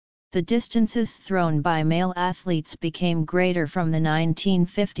 The distances thrown by male athletes became greater from the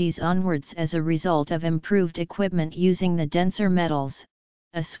 1950s onwards as a result of improved equipment using the denser metals,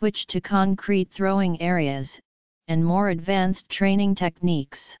 a switch to concrete throwing areas, and more advanced training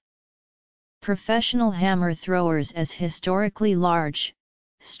techniques. Professional hammer throwers as historically large,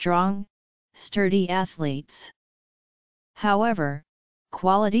 strong, sturdy athletes. However,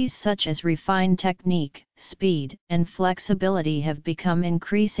 qualities such as refined technique, speed, and flexibility have become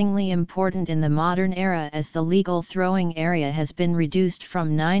increasingly important in the modern era as the legal throwing area has been reduced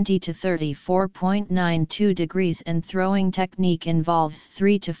from 90 to 34.92 degrees and throwing technique involves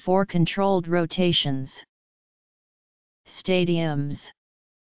 3 to 4 controlled rotations. Stadiums.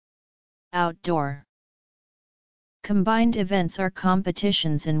 Outdoor. Combined events are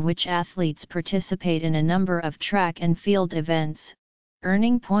competitions in which athletes participate in a number of track and field events,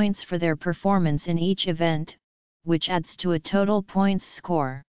 earning points for their performance in each event, which adds to a total points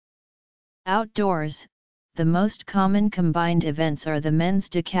score. Outdoors, the most common combined events are the men's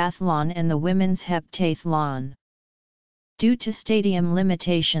decathlon and the women's heptathlon. Due to stadium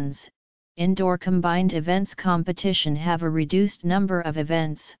limitations, indoor combined events competition have a reduced number of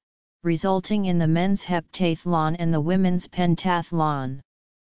events, resulting in the men's heptathlon and the women's pentathlon.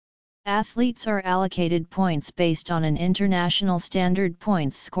 Athletes are allocated points based on an international standard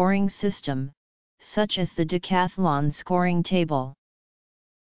points scoring system, such as the decathlon scoring table.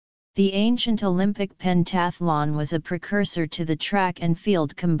 The ancient Olympic pentathlon was a precursor to the track and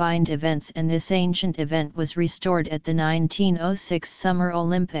field combined events, and this ancient event was restored at the 1906 Summer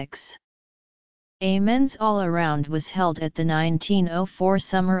Olympics. A men's all-around was held at the 1904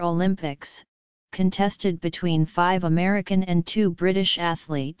 Summer Olympics, contested between 5 American and 2 British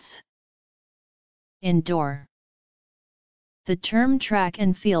athletes. Indoor. The term track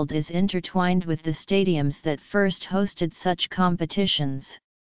and field is intertwined with the stadiums that first hosted such competitions.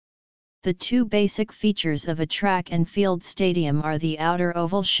 The two basic features of a track and field stadium are the outer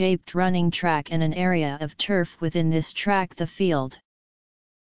oval-shaped running track and an area of turf within this track, the field.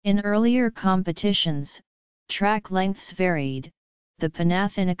 In earlier competitions, track lengths varied. The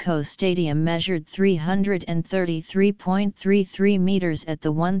Panathinaikos Stadium measured 333.33 meters at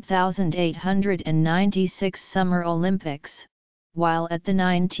the 1896 Summer Olympics, while at the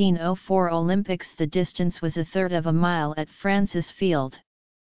 1904 Olympics the distance was a third of a mile at Francis Field.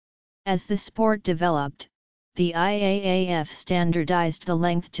 As the sport developed, the IAAF standardized the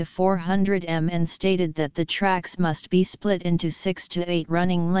length to 400 m and stated that the tracks must be split into 6 to 8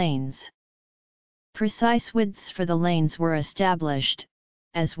 running lanes. Precise widths for the lanes were established,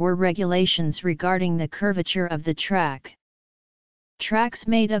 as were regulations regarding the curvature of the track. Tracks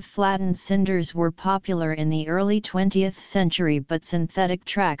made of flattened cinders were popular in the early 20th century, but synthetic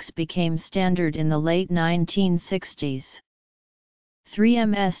tracks became standard in the late 1960s.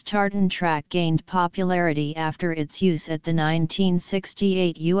 3ms tartan track gained popularity after its use at the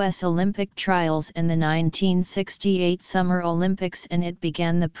 1968 U.S. Olympic trials and the 1968 Summer Olympics, and it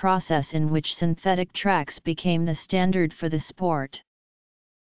began the process in which synthetic tracks became the standard for the sport.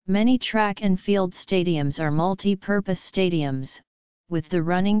 Many track and field stadiums are multi-purpose stadiums, with the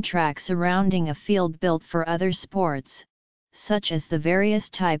running track surrounding a field built for other sports, such as the various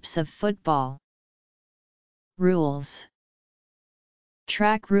types of football. Rules.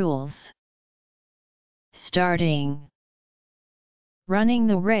 Track rules. Starting. Running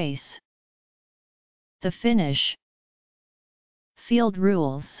the race. The finish. Field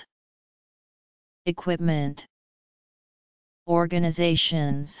rules. Equipment.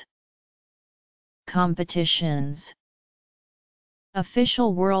 Organizations. Competitions.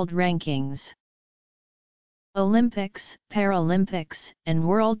 Official world rankings. Olympics, Paralympics, and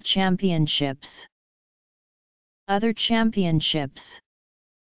World Championships. Other championships.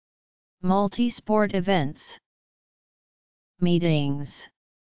 Multi-sport events. Meetings.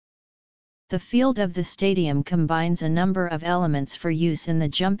 The field of the stadium combines a number of elements for use in the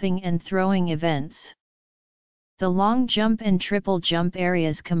jumping and throwing events. The long jump and triple jump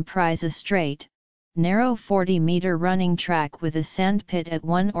areas comprise a straight, narrow 40-meter running track with a sandpit at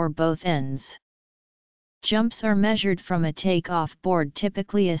one or both ends. Jumps are measured from a take-off board,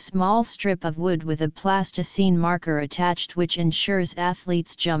 typically a small strip of wood with a plasticine marker attached, which ensures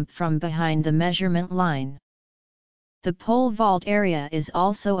athletes jump from behind the measurement line. The pole vault area is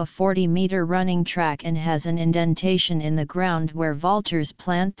also a 40-meter running track and has an indentation in the ground where vaulters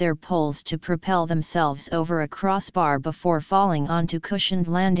plant their poles to propel themselves over a crossbar before falling onto cushioned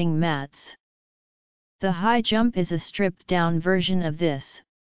landing mats. The high jump is a stripped-down version of this,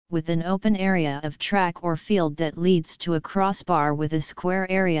 with an open area of track or field that leads to a crossbar with a square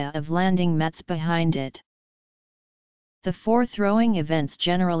area of landing mats behind it. The four throwing events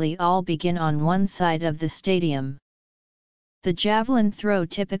generally all begin on one side of the stadium. The javelin throw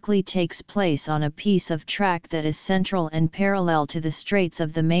typically takes place on a piece of track that is central and parallel to the straights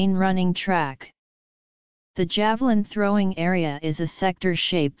of the main running track. The javelin throwing area is a sector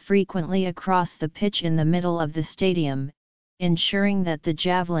shape frequently across the pitch in the middle of the stadium, ensuring that the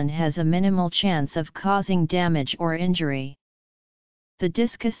javelin has a minimal chance of causing damage or injury. The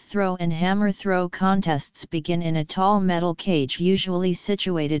discus throw and hammer throw contests begin in a tall metal cage usually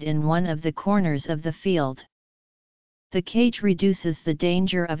situated in one of the corners of the field. The cage reduces the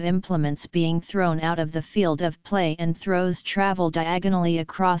danger of implements being thrown out of the field of play, and throws travel diagonally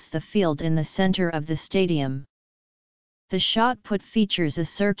across the field in the center of the stadium. The shot put features a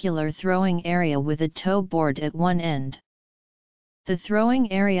circular throwing area with a toe board at one end. The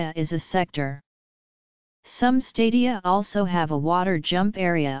throwing area is a sector. Some stadia also have a water jump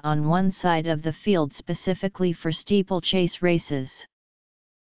area on one side of the field specifically for steeplechase races.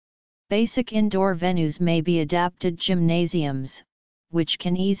 Basic indoor venues may be adapted gymnasiums, which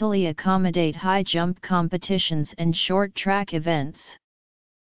can easily accommodate high jump competitions and short track events.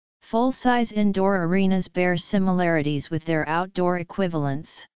 Full-size indoor arenas bear similarities with their outdoor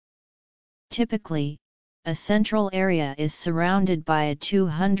equivalents. Typically, a central area is surrounded by a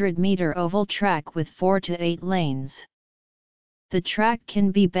 200-meter oval track with 4 to 8 lanes. The track can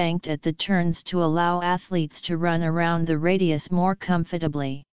be banked at the turns to allow athletes to run around the radius more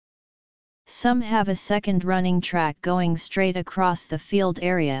comfortably. Some have a second running track going straight across the field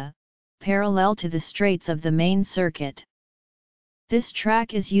area, parallel to the straights of the main circuit. This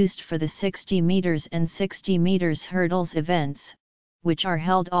track is used for the 60 meters and 60 meters hurdles events, which are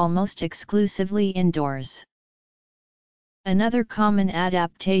held almost exclusively indoors. Another common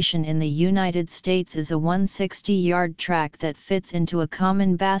adaptation in the United States is a 160-yard track that fits into a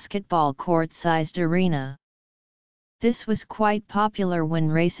common basketball court-sized arena. This was quite popular when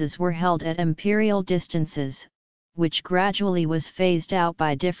races were held at imperial distances, which gradually was phased out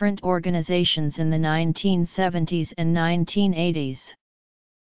by different organizations in the 1970s and 1980s.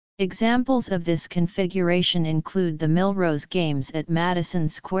 Examples of this configuration include the Milrose Games at Madison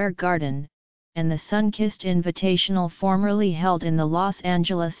Square Garden, and the Sunkist Invitational formerly held in the Los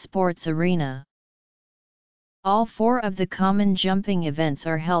Angeles Sports Arena. All four of the common jumping events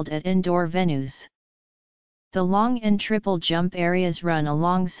are held at indoor venues. The long and triple jump areas run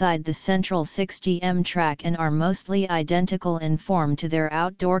alongside the central 60m track and are mostly identical in form to their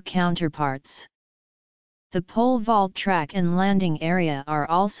outdoor counterparts. The pole vault track and landing area are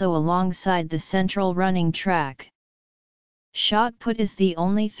also alongside the central running track. Shot put is the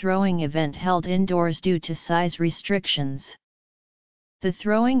only throwing event held indoors due to size restrictions. The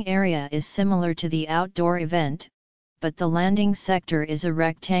throwing area is similar to the outdoor event, but the landing sector is a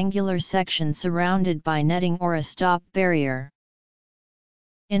rectangular section surrounded by netting or a stop barrier.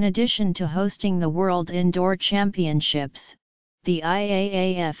 In addition to hosting the World Indoor Championships, the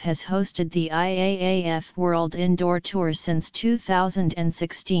IAAF has hosted the IAAF World Indoor Tour since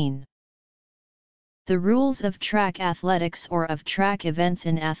 2016. The rules of track athletics or of track events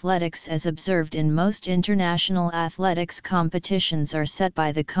in athletics as observed in most international athletics competitions are set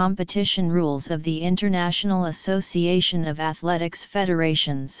by the competition rules of the International Association of Athletics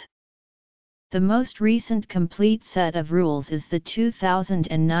Federations. The most recent complete set of rules is the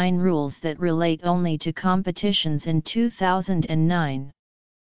 2009 rules that relate only to competitions in 2009.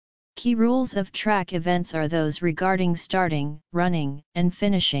 Key rules of track events are those regarding starting, running, and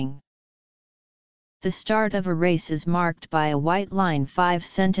finishing. The start of a race is marked by a white line 5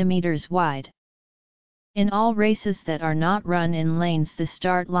 cm wide. In all races that are not run in lanes, the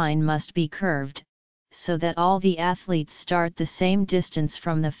start line must be curved, so that all the athletes start the same distance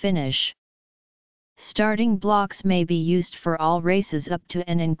from the finish. Starting blocks may be used for all races up to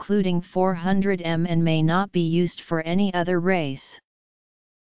and including 400 m and may not be used for any other race.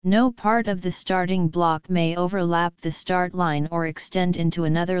 No part of the starting block may overlap the start line or extend into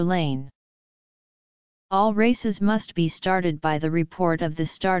another lane. All races must be started by the report of the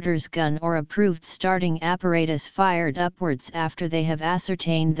starter's gun or approved starting apparatus fired upwards after they have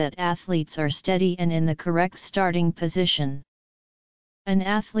ascertained that athletes are steady and in the correct starting position. An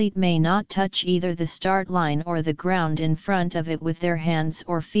athlete may not touch either the start line or the ground in front of it with their hands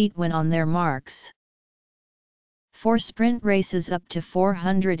or feet when on their marks. For sprint races up to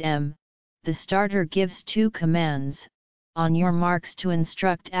 400 m, the starter gives 2 commands: on your marks to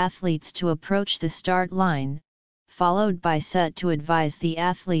instruct athletes to approach the start line, followed by set to advise the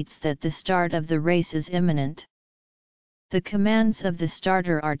athletes that the start of the race is imminent. The commands of the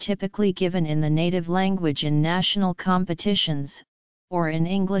starter are typically given in the native language in national competitions, or in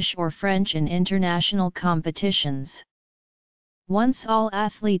English or French in international competitions. Once all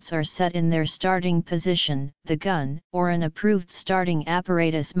athletes are set in their starting position, the gun, or an approved starting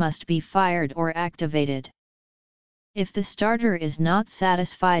apparatus must be fired or activated. If the starter is not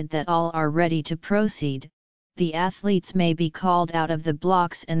satisfied that all are ready to proceed, the athletes may be called out of the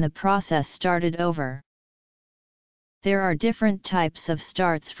blocks and the process started over. There are different types of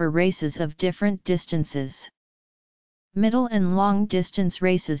starts for races of different distances. Middle and long distance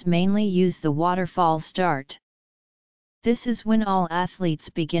races mainly use the waterfall start. This is when all athletes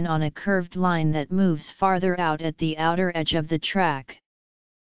begin on a curved line that moves farther out at the outer edge of the track.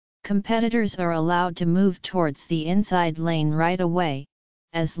 Competitors are allowed to move towards the inside lane right away,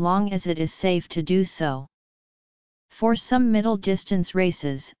 as long as it is safe to do so. For some middle distance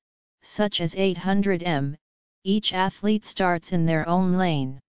races, such as 800 m, each athlete starts in their own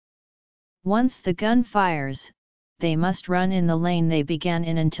lane. Once the gun fires, they must run in the lane they began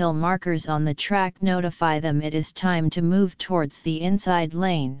in until markers on the track notify them it is time to move towards the inside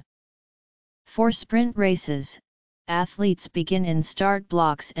lane. For sprint races, athletes begin in start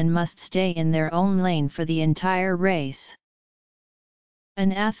blocks and must stay in their own lane for the entire race.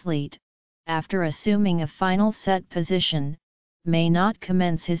 An athlete, after assuming a final set position, may not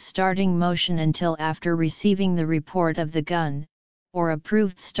commence his starting motion until after receiving the report of the gun, or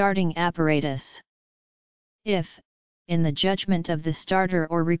approved starting apparatus. If, in the judgment of the starter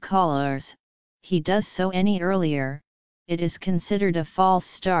or recallers, he does so any earlier, it is considered a false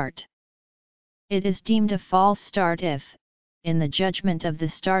start. It is deemed a false start if, in the judgment of the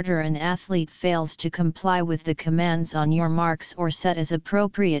starter, an athlete fails to comply with the commands on your marks or set as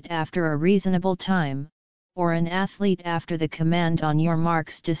appropriate after a reasonable time, or an athlete after the command on your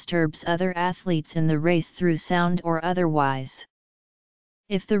marks disturbs other athletes in the race through sound or otherwise.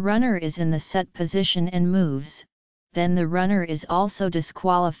 If the runner is in the set position and moves, then the runner is also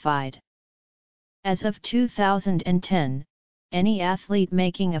disqualified. As of 2010, any athlete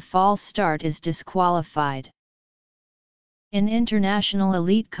making a false start is disqualified. In international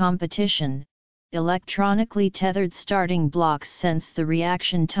elite competition, electronically tethered starting blocks sense the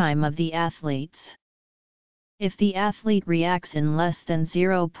reaction time of the athletes. If the athlete reacts in less than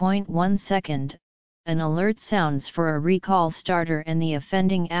 0.1 second, an alert sounds for a recall starter and the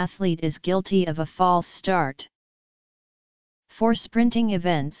offending athlete is guilty of a false start. For sprinting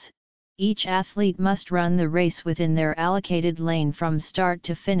events, each athlete must run the race within their allocated lane from start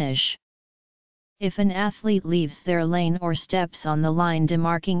to finish. If an athlete leaves their lane or steps on the line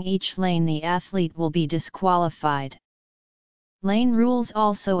demarking each lane, the athlete will be disqualified. Lane rules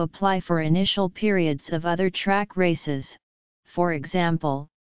also apply for initial periods of other track races, for example,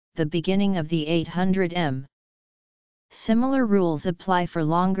 the beginning of the 800 m. Similar rules apply for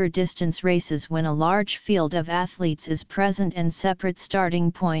longer distance races when a large field of athletes is present and separate starting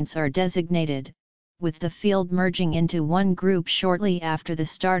points are designated, with the field merging into one group shortly after the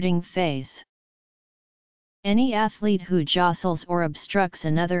starting phase. Any athlete who jostles or obstructs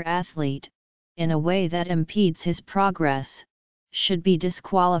another athlete, in a way that impedes his progress, should be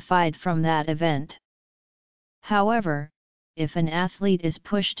disqualified from that event. However, if an athlete is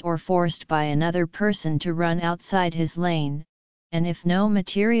pushed or forced by another person to run outside his lane, and if no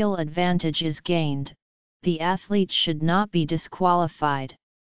material advantage is gained, the athlete should not be disqualified.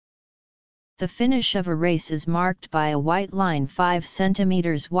 The finish of a race is marked by a white line 5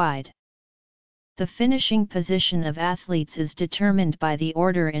 cm wide. The finishing position of athletes is determined by the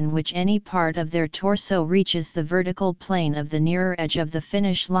order in which any part of their torso reaches the vertical plane of the nearer edge of the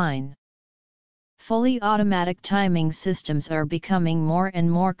finish line. Fully automatic timing systems are becoming more and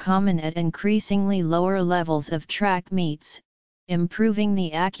more common at increasingly lower levels of track meets, improving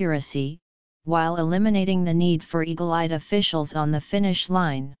the accuracy, while eliminating the need for eagle-eyed officials on the finish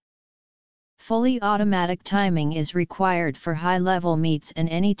line. Fully automatic timing is required for high-level meets and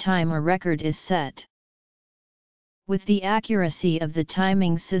any time a record is set. With the accuracy of the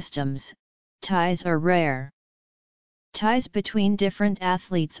timing systems, ties are rare. Ties between different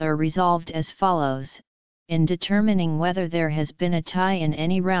athletes are resolved as follows: in determining whether there has been a tie in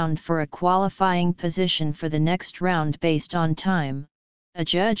any round for a qualifying position for the next round based on time, a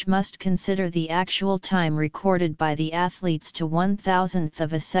judge must consider the actual time recorded by the athletes to 1/1000th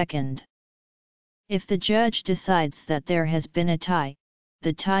of a second. If the judge decides that there has been a tie,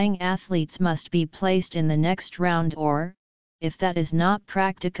 the tying athletes must be placed in the next round or, if that is not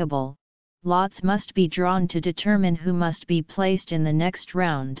practicable, lots must be drawn to determine who must be placed in the next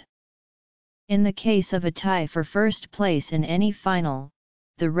round. In the case of a tie for first place in any final,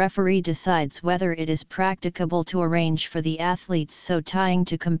 the referee decides whether it is practicable to arrange for the athletes so tying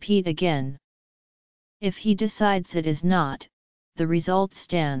to compete again. If he decides it is not, the result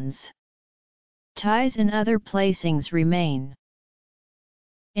stands. Ties in other placings remain.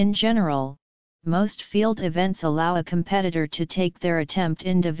 In general, most field events allow a competitor to take their attempt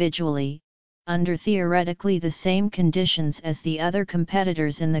individually, under theoretically the same conditions as the other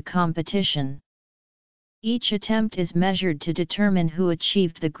competitors in the competition. Each attempt is measured to determine who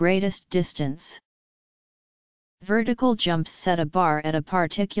achieved the greatest distance. Vertical jumps set a bar at a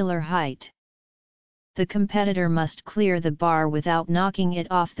particular height. The competitor must clear the bar without knocking it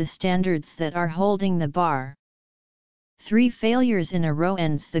off the standards that are holding the bar. 3 failures in a row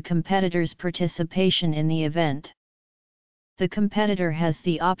ends the competitor's participation in the event. The competitor has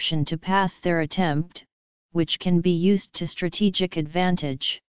the option to pass their attempt, which can be used to strategic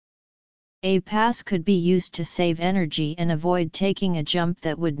advantage. A pass could be used to save energy and avoid taking a jump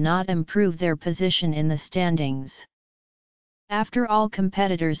that would not improve their position in the standings. After all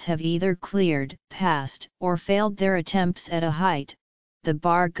competitors have either cleared, passed, or failed their attempts at a height, the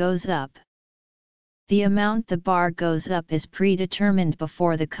bar goes up. The amount the bar goes up is predetermined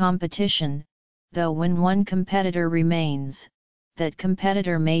before the competition, though when one competitor remains, that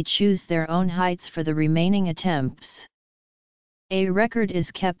competitor may choose their own heights for the remaining attempts. A record is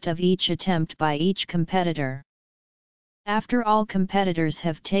kept of each attempt by each competitor. After all competitors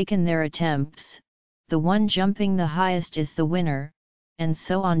have taken their attempts, the one jumping the highest is the winner, and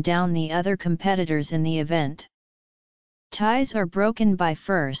so on down the other competitors in the event. Ties are broken by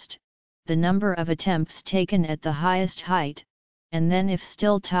first, the number of attempts taken at the highest height, and then if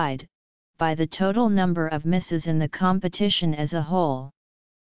still tied, by the total number of misses in the competition as a whole.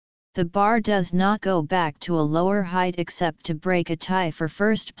 The bar does not go back to a lower height except to break a tie for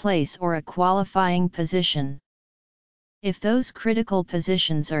first place or a qualifying position. If those critical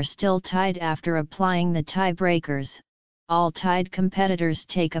positions are still tied after applying the tiebreakers, all tied competitors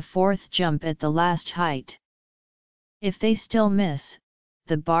take a 4th jump at the last height. If they still miss,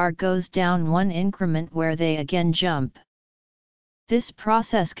 the bar goes down 1 increment where they again jump. This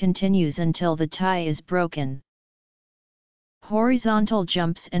process continues until the tie is broken. Horizontal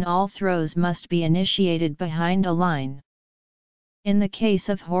jumps and all throws must be initiated behind a line. In the case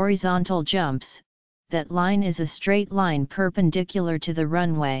of horizontal jumps, that line is a straight line perpendicular to the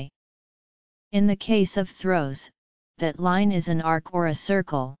runway. In the case of throws, that line is an arc or a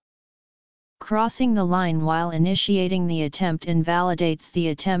circle. Crossing the line while initiating the attempt invalidates the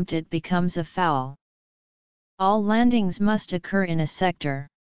attempt. It becomes a foul. All landings must occur in a sector.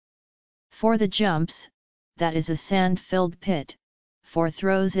 For the jumps, that is a sand-filled pit; for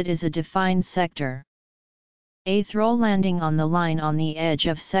throws it is a defined sector. A throw landing on the line on the edge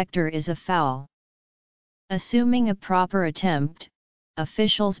of sector is a foul. Assuming a proper attempt,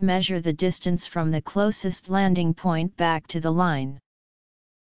 officials measure the distance from the closest landing point back to the line.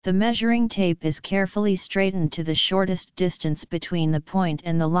 The measuring tape is carefully straightened to the shortest distance between the point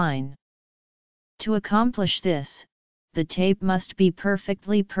and the line. To accomplish this, the tape must be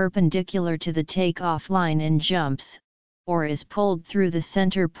perfectly perpendicular to the take-off line in jumps, or is pulled through the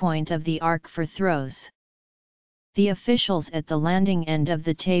center point of the arc for throws. The officials at the landing end of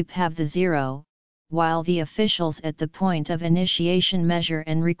the tape have the zero, while the officials at the point of initiation measure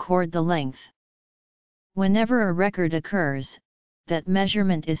and record the length. Whenever a record occurs, that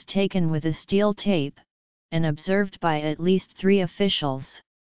measurement is taken with a steel tape, and observed by at least 3 officials.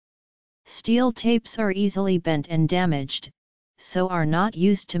 Steel tapes are easily bent and damaged, so are not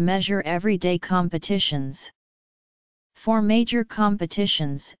used to measure everyday competitions. For major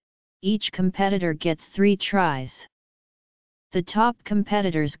competitions, each competitor gets 3 tries. The top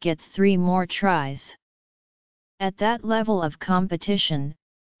competitors gets 3 more tries. At that level of competition,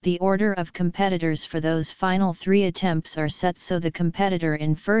 the order of competitors for those final 3 attempts are set so the competitor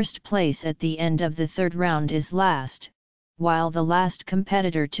in first place at the end of the 3rd round is last, while the last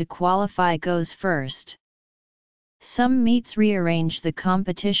competitor to qualify goes first. Some meets rearrange the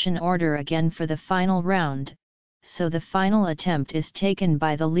competition order again for the final round, so the final attempt is taken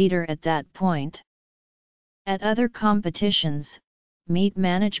by the leader at that point. At other competitions, meet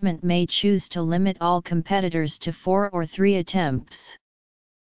management may choose to limit all competitors to 4 or 3 attempts.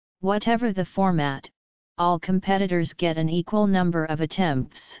 Whatever the format, all competitors get an equal number of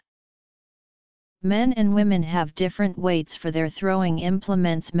attempts. Men and women have different weights for their throwing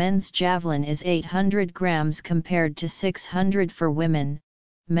implements. Men's javelin is 800 grams compared to 600 for women.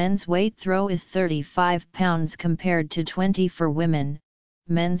 Men's weight throw is 35 pounds compared to 20 for women.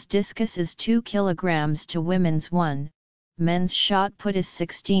 Men's discus is 2 kilograms to women's 1. Men's shot put is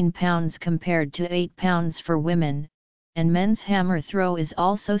 16 pounds compared to 8 pounds for women, and men's hammer throw is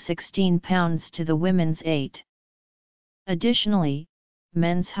also 16 pounds to the women's 8. Additionally,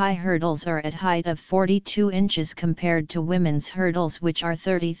 men's high hurdles are at height of 42 inches compared to women's hurdles which are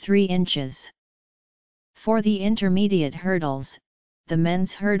 33 inches. For the intermediate hurdles, the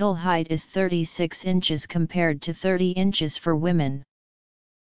men's hurdle height is 36 inches compared to 30 inches for women.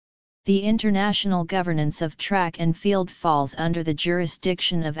 The international governance of track and field falls under the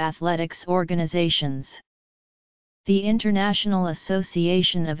jurisdiction of athletics organizations. The International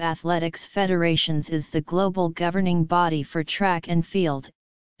Association of Athletics Federations is the global governing body for track and field,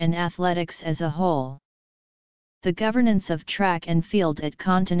 and athletics as a whole. The governance of track and field at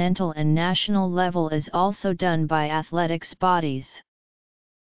continental and national level is also done by athletics bodies.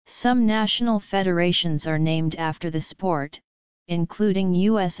 Some national federations are named after the sport, including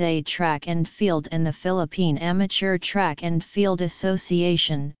USA Track and Field and the Philippine Amateur Track and Field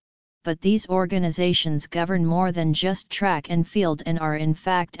Association, but these organizations govern more than just track and field and are in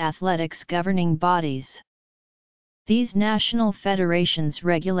fact athletics governing bodies. These national federations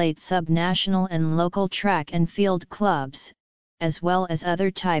regulate subnational and local track and field clubs, as well as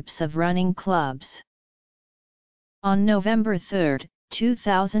other types of running clubs. On November 3,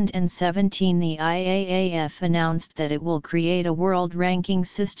 2017, the IAAF announced that it will create a world ranking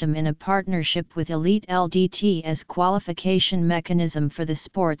system in a partnership with Elite LDT as qualification mechanism for the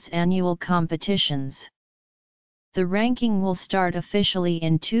sport's annual competitions. The ranking will start officially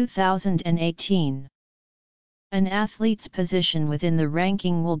in 2018. An athlete's position within the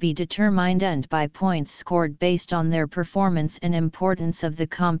ranking will be determined by points scored based on their performance and importance of the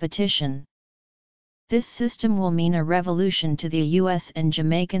competition. This system will mean a revolution to the US and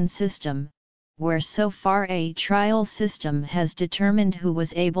Jamaican system, where so far a trial system has determined who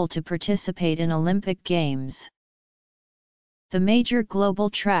was able to participate in Olympic Games. The major global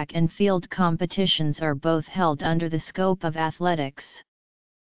track and field competitions are both held under the scope of athletics.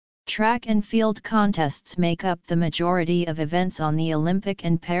 Track and field contests make up the majority of events on the Olympic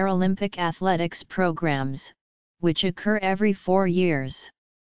and Paralympic athletics programs, which occur every 4 years.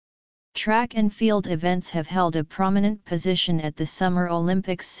 Track and field events have held a prominent position at the Summer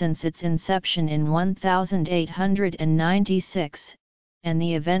Olympics since its inception in 1896, and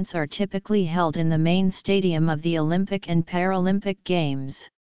the events are typically held in the main stadium of the Olympic and Paralympic Games.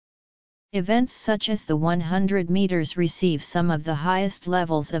 Events such as the 100 meters receive some of the highest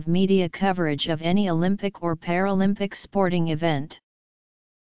levels of media coverage of any Olympic or Paralympic sporting event.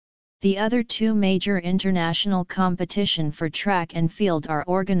 The other 2 major international competition for track and field are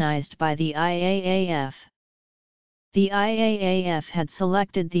organized by the IAAF. The IAAF had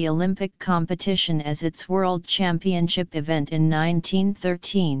selected the Olympic competition as its World Championship event in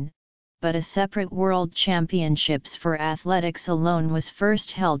 1913, but a separate World Championships for athletics alone was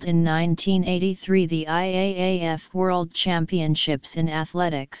first held in 1983, the IAAF World Championships in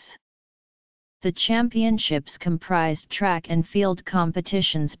Athletics. The championships comprised track and field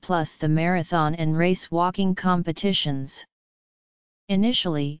competitions plus the marathon and race walking competitions.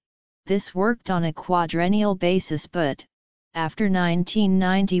 Initially, this worked on a quadrennial basis, but, after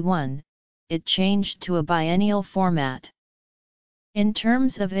 1991, it changed to a biennial format. In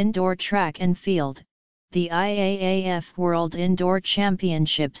terms of indoor track and field, the IAAF World Indoor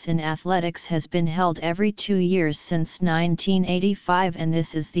Championships in Athletics has been held every 2 years since 1985, and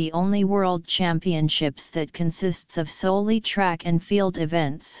this is the only World Championships that consists of solely track and field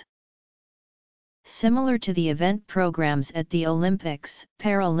events. Similar to the event programs at the Olympics,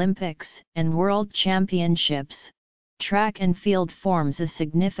 Paralympics, and World Championships, track and field forms a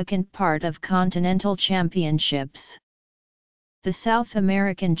significant part of continental championships. The South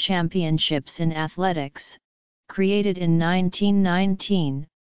American Championships in Athletics, created in 1919,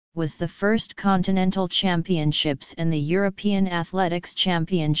 was the first continental championships, and the European Athletics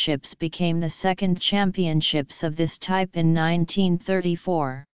Championships became the second championships of this type in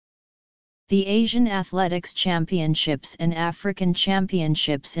 1934. The Asian Athletics Championships and African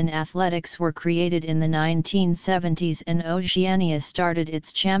Championships in Athletics were created in the 1970s, and Oceania started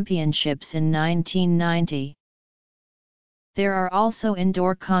its championships in 1990. There are also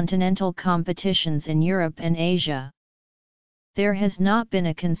indoor continental competitions in Europe and Asia. There has not been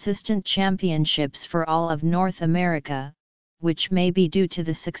a consistent championships for all of North America, which may be due to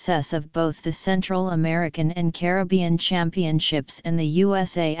the success of both the Central American and Caribbean Championships and the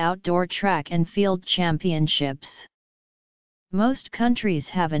USA Outdoor Track and Field Championships. Most countries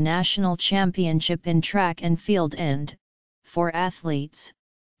have a national championship in track and field, and, for athletes,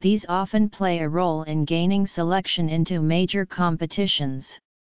 these often play a role in gaining selection into major competitions.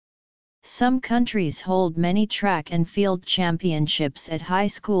 Some countries hold many track and field championships at high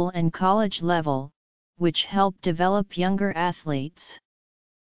school and college level, which help develop younger athletes.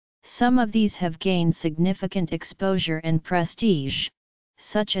 Some of these have gained significant exposure and prestige,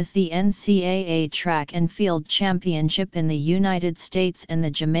 such as the NCAA Track and Field Championship in the United States and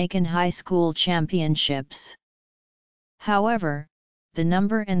the Jamaican High School Championships. However, the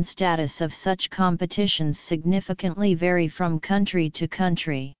number and status of such competitions significantly vary from country to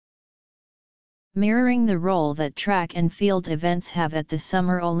country. Mirroring the role that track and field events have at the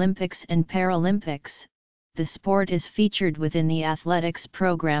Summer Olympics and Paralympics, the sport is featured within the athletics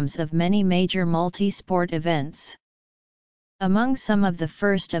programs of many major multi-sport events. Among some of the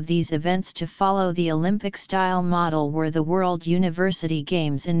first of these events to follow the Olympic-style model were the World University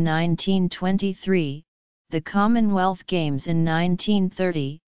Games in 1923, the Commonwealth Games in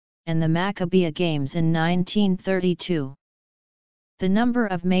 1930, and the Maccabea Games in 1932. The number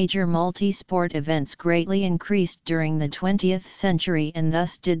of major multi-sport events greatly increased during the 20th century, and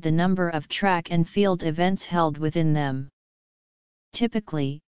thus did the number of track and field events held within them.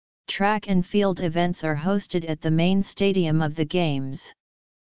 Typically, track and field events are hosted at the main stadium of the Games.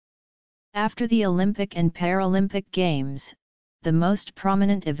 After the Olympic and Paralympic Games, the most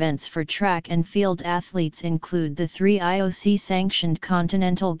prominent events for track and field athletes include the 3 IOC-sanctioned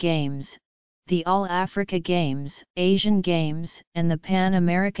Continental Games, the All-Africa Games, Asian Games, and the Pan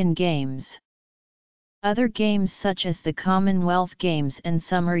American Games. Other games such as the Commonwealth Games and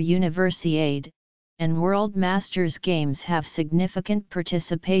Summer Universiade, and World Masters Games have significant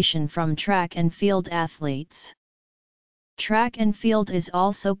participation from track and field athletes. Track and field is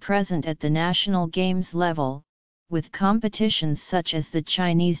also present at the national games level, with competitions such as the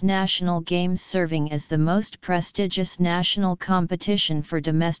Chinese National Games serving as the most prestigious national competition for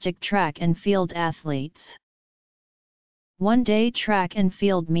domestic track and field athletes. One-day track and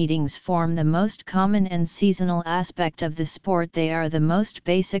field meetings form the most common and seasonal aspect of the sport. They are the most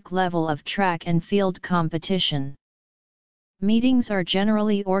basic level of track and field competition. Meetings are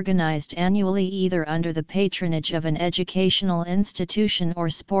generally organized annually either under the patronage of an educational institution or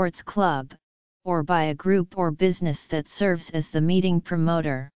sports club, or by a group or business that serves as the meeting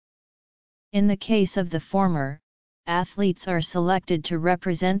promoter. In the case of the former, athletes are selected to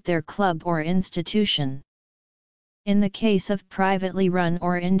represent their club or institution. In the case of privately run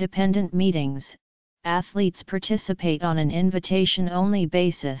or independent meetings, athletes participate on an invitation-only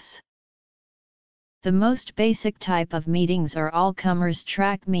basis. The most basic type of meetings are all-comers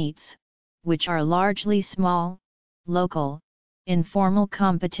track meets, which are largely small, local, informal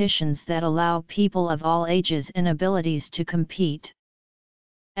competitions that allow people of all ages and abilities to compete.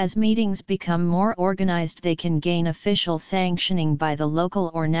 As meetings become more organized, they can gain official sanctioning by the local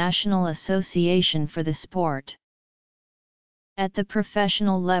or national association for the sport. At the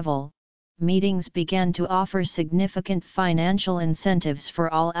professional level, meetings began to offer significant financial incentives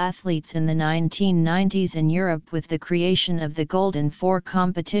for all athletes in the 1990s in Europe with the creation of the Golden Four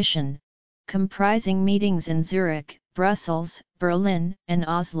competition, comprising meetings in Zurich, Brussels, Berlin, and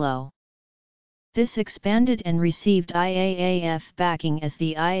Oslo. This expanded and received IAAF backing as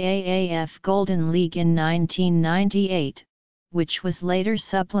the IAAF Golden League in 1998, which was later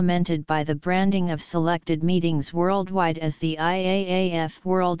supplemented by the branding of selected meetings worldwide as the IAAF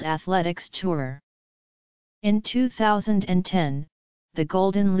World Athletics Tour. In 2010, the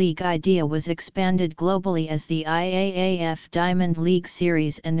Golden League idea was expanded globally as the IAAF Diamond League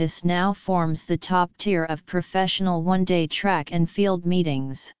Series, and this now forms the top tier of professional one-day track and field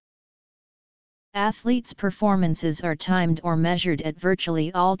meetings. Athletes' performances are timed or measured at virtually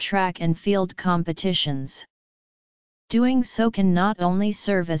all track and field competitions. Doing so can not only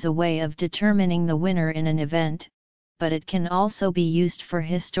serve as a way of determining the winner in an event, but it can also be used for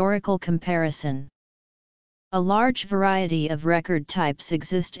historical comparison. A large variety of record types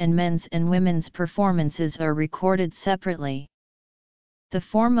exist, and men's and women's performances are recorded separately. The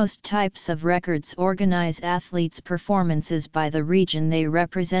foremost types of records organize athletes' performances by the region they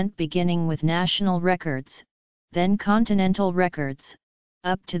represent, beginning with national records, then continental records,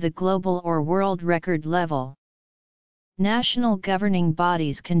 up to the global or world record level. National governing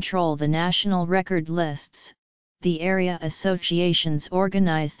bodies control the national record lists, the area associations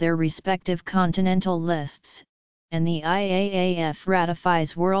organize their respective continental lists, and the IAAF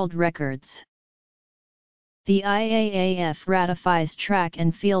ratifies world records. The IAAF ratifies track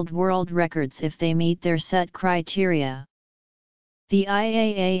and field world records if they meet their set criteria. The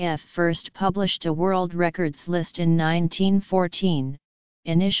IAAF first published a world records list in 1914,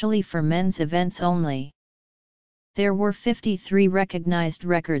 initially for men's events only. There were 53 recognized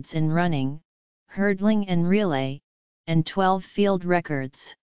records in running, hurdling and relay, and 12 field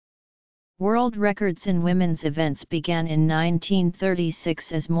records. World records in women's events began in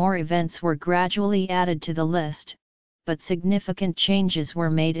 1936 as more events were gradually added to the list, but significant changes were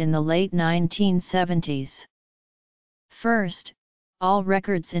made in the late 1970s. First, all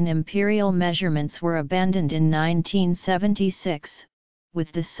records in imperial measurements were abandoned in 1976,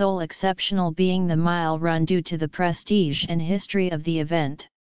 with the sole exceptional being the mile run due to the prestige and history of the event.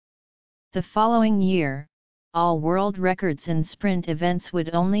 The following year, all world records in sprint events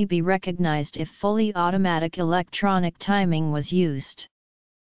would only be recognized if fully automatic electronic timing was used.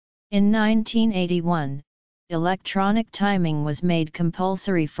 In 1981, electronic timing was made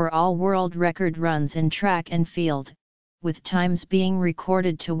compulsory for all world record runs in track and field, with times being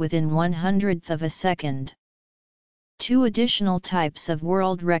recorded to within 1/100th of a second. Two additional types of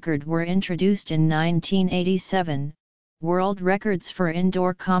world record were introduced in 1987, world records for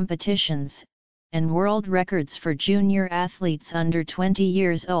indoor competitions, and world records for junior athletes under 20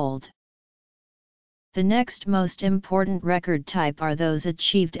 years old. The next most important record type are those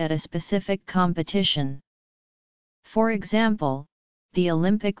achieved at a specific competition. For example, the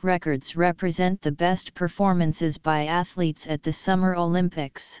Olympic records represent the best performances by athletes at the Summer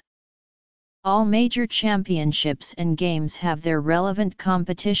Olympics. All major championships and games have their relevant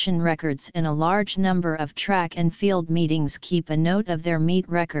competition records, and a large number of track and field meetings keep a note of their meet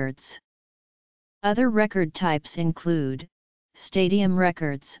records. Other record types include stadium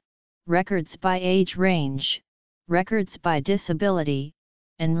records, records by age range, records by disability,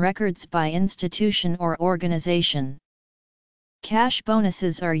 and records by institution or organization. Cash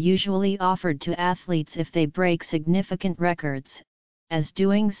bonuses are usually offered to athletes if they break significant records, as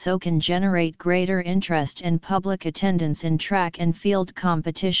doing so can generate greater interest and public attendance in track and field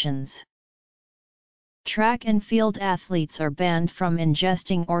competitions. Track and field athletes are banned from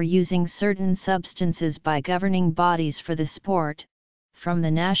ingesting or using certain substances by governing bodies for the sport, from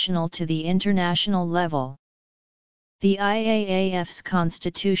the national to the international level. The IAAF's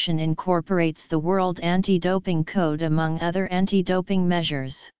constitution incorporates the World Anti-Doping Code among other anti-doping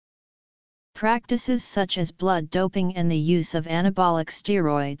measures. Practices such as blood doping and the use of anabolic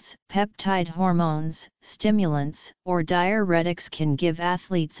steroids, peptide hormones, stimulants, or diuretics can give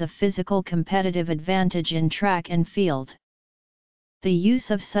athletes a physical competitive advantage in track and field. The use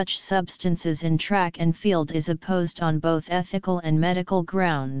of such substances in track and field is opposed on both ethical and medical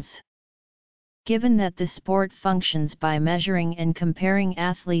grounds. Given that the sport functions by measuring and comparing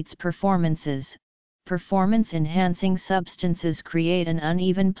athletes' performances, performance-enhancing substances create an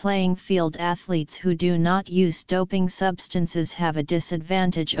uneven playing field. Athletes who do not use doping substances have a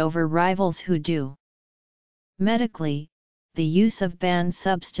disadvantage over rivals who do. Medically, the use of banned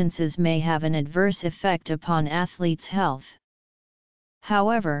substances may have an adverse effect upon athletes' health.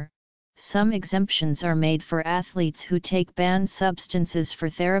 However, some exemptions are made for athletes who take banned substances for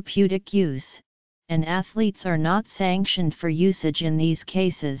therapeutic use, and athletes are not sanctioned for usage in these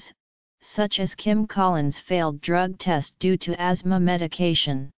cases, such as Kim Collins' failed drug test due to asthma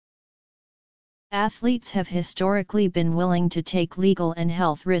medication. Athletes have historically been willing to take legal and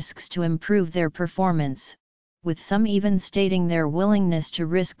health risks to improve their performance, with some even stating their willingness to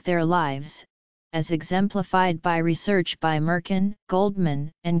risk their lives, as exemplified by research by Merkin,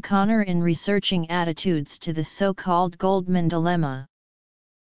 Goldman, and Connor in researching attitudes to the so-called Goldman dilemma.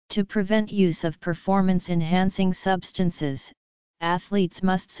 To prevent use of performance-enhancing substances, athletes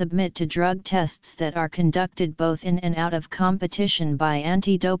must submit to drug tests that are conducted both in and out of competition by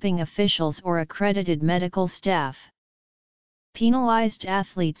anti-doping officials or accredited medical staff. Penalized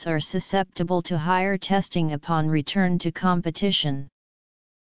athletes are susceptible to higher testing upon return to competition.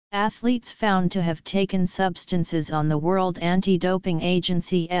 Athletes found to have taken substances on the World Anti-Doping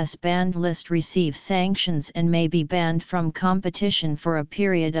Agency's banned list receive sanctions and may be banned from competition for a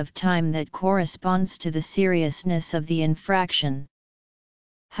period of time that corresponds to the seriousness of the infraction.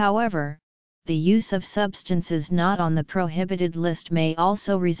 However, the use of substances not on the prohibited list may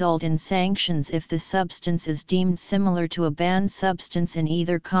also result in sanctions if the substance is deemed similar to a banned substance in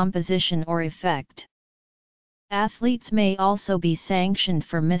either composition or effect. Athletes may also be sanctioned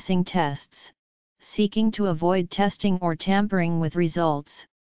for missing tests, seeking to avoid testing or tampering with results,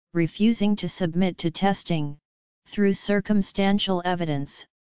 refusing to submit to testing, through circumstantial evidence,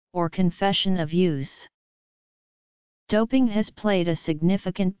 or confession of use. Doping has played a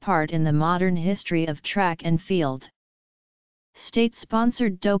significant part in the modern history of track and field.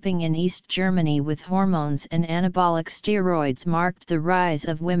 State-sponsored doping in East Germany with hormones and anabolic steroids marked the rise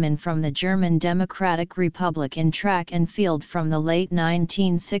of women from the German Democratic Republic in track and field from the late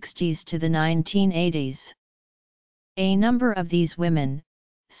 1960s to the 1980s. A number of these women,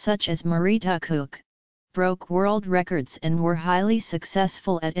 such as Marita Koch, broke world records and were highly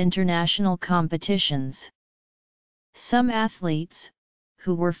successful at international competitions. Some athletes,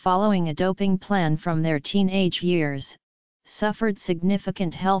 who were following a doping plan from their teenage years, suffered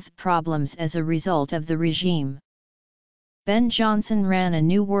significant health problems as a result of the regime. Ben Johnson ran a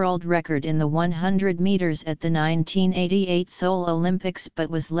new world record in the 100 meters at the 1988 Seoul Olympics but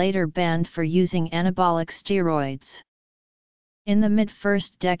was later banned for using anabolic steroids. In the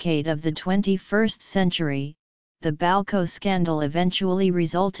mid-first decade of the 21st century, the Balco scandal eventually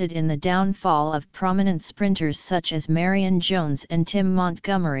resulted in the downfall of prominent sprinters such as Marion Jones and Tim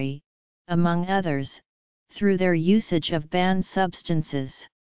Montgomery, among others, through their usage of banned substances.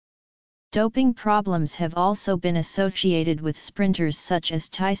 Doping problems have also been associated with sprinters such as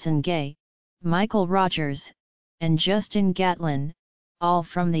Tyson Gay, Michael Rogers, and Justin Gatlin, all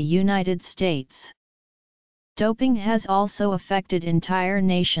from the United States. Doping has also affected entire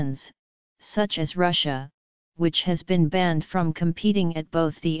nations, such as Russia, which has been banned from competing at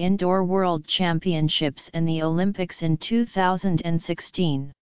both the Indoor World Championships and the Olympics in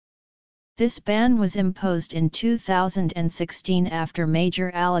 2016. This ban was imposed in 2016 after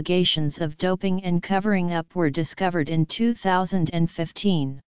major allegations of doping and covering up were discovered in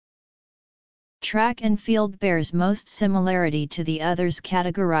 2015. Track and field bears most similarity to the others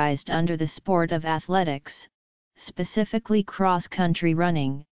categorized under the sport of athletics, specifically cross-country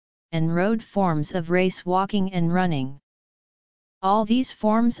running, and road forms of race walking and running. All these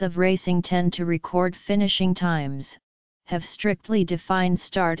forms of racing tend to record finishing times, have strictly defined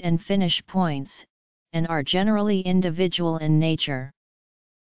start and finish points, and are generally individual in nature.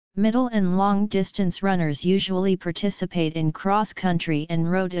 Middle and long distance runners usually participate in cross-country and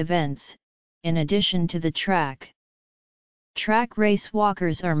road events, in addition to the track. Track race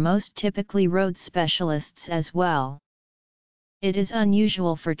walkers are most typically road specialists as well. It is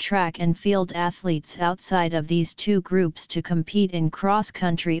unusual for track and field athletes outside of these two groups to compete in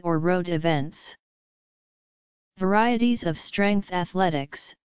cross-country or road events. Varieties of strength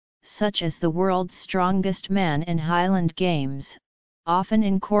athletics, such as the World's Strongest Man and Highland Games, often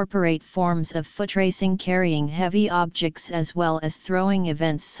incorporate forms of foot racing carrying heavy objects as well as throwing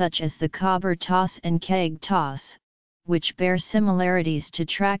events such as the cobber toss and keg toss, which bear similarities to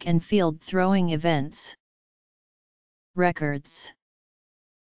track and field throwing events. Records.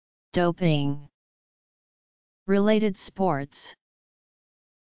 Doping. Related sports.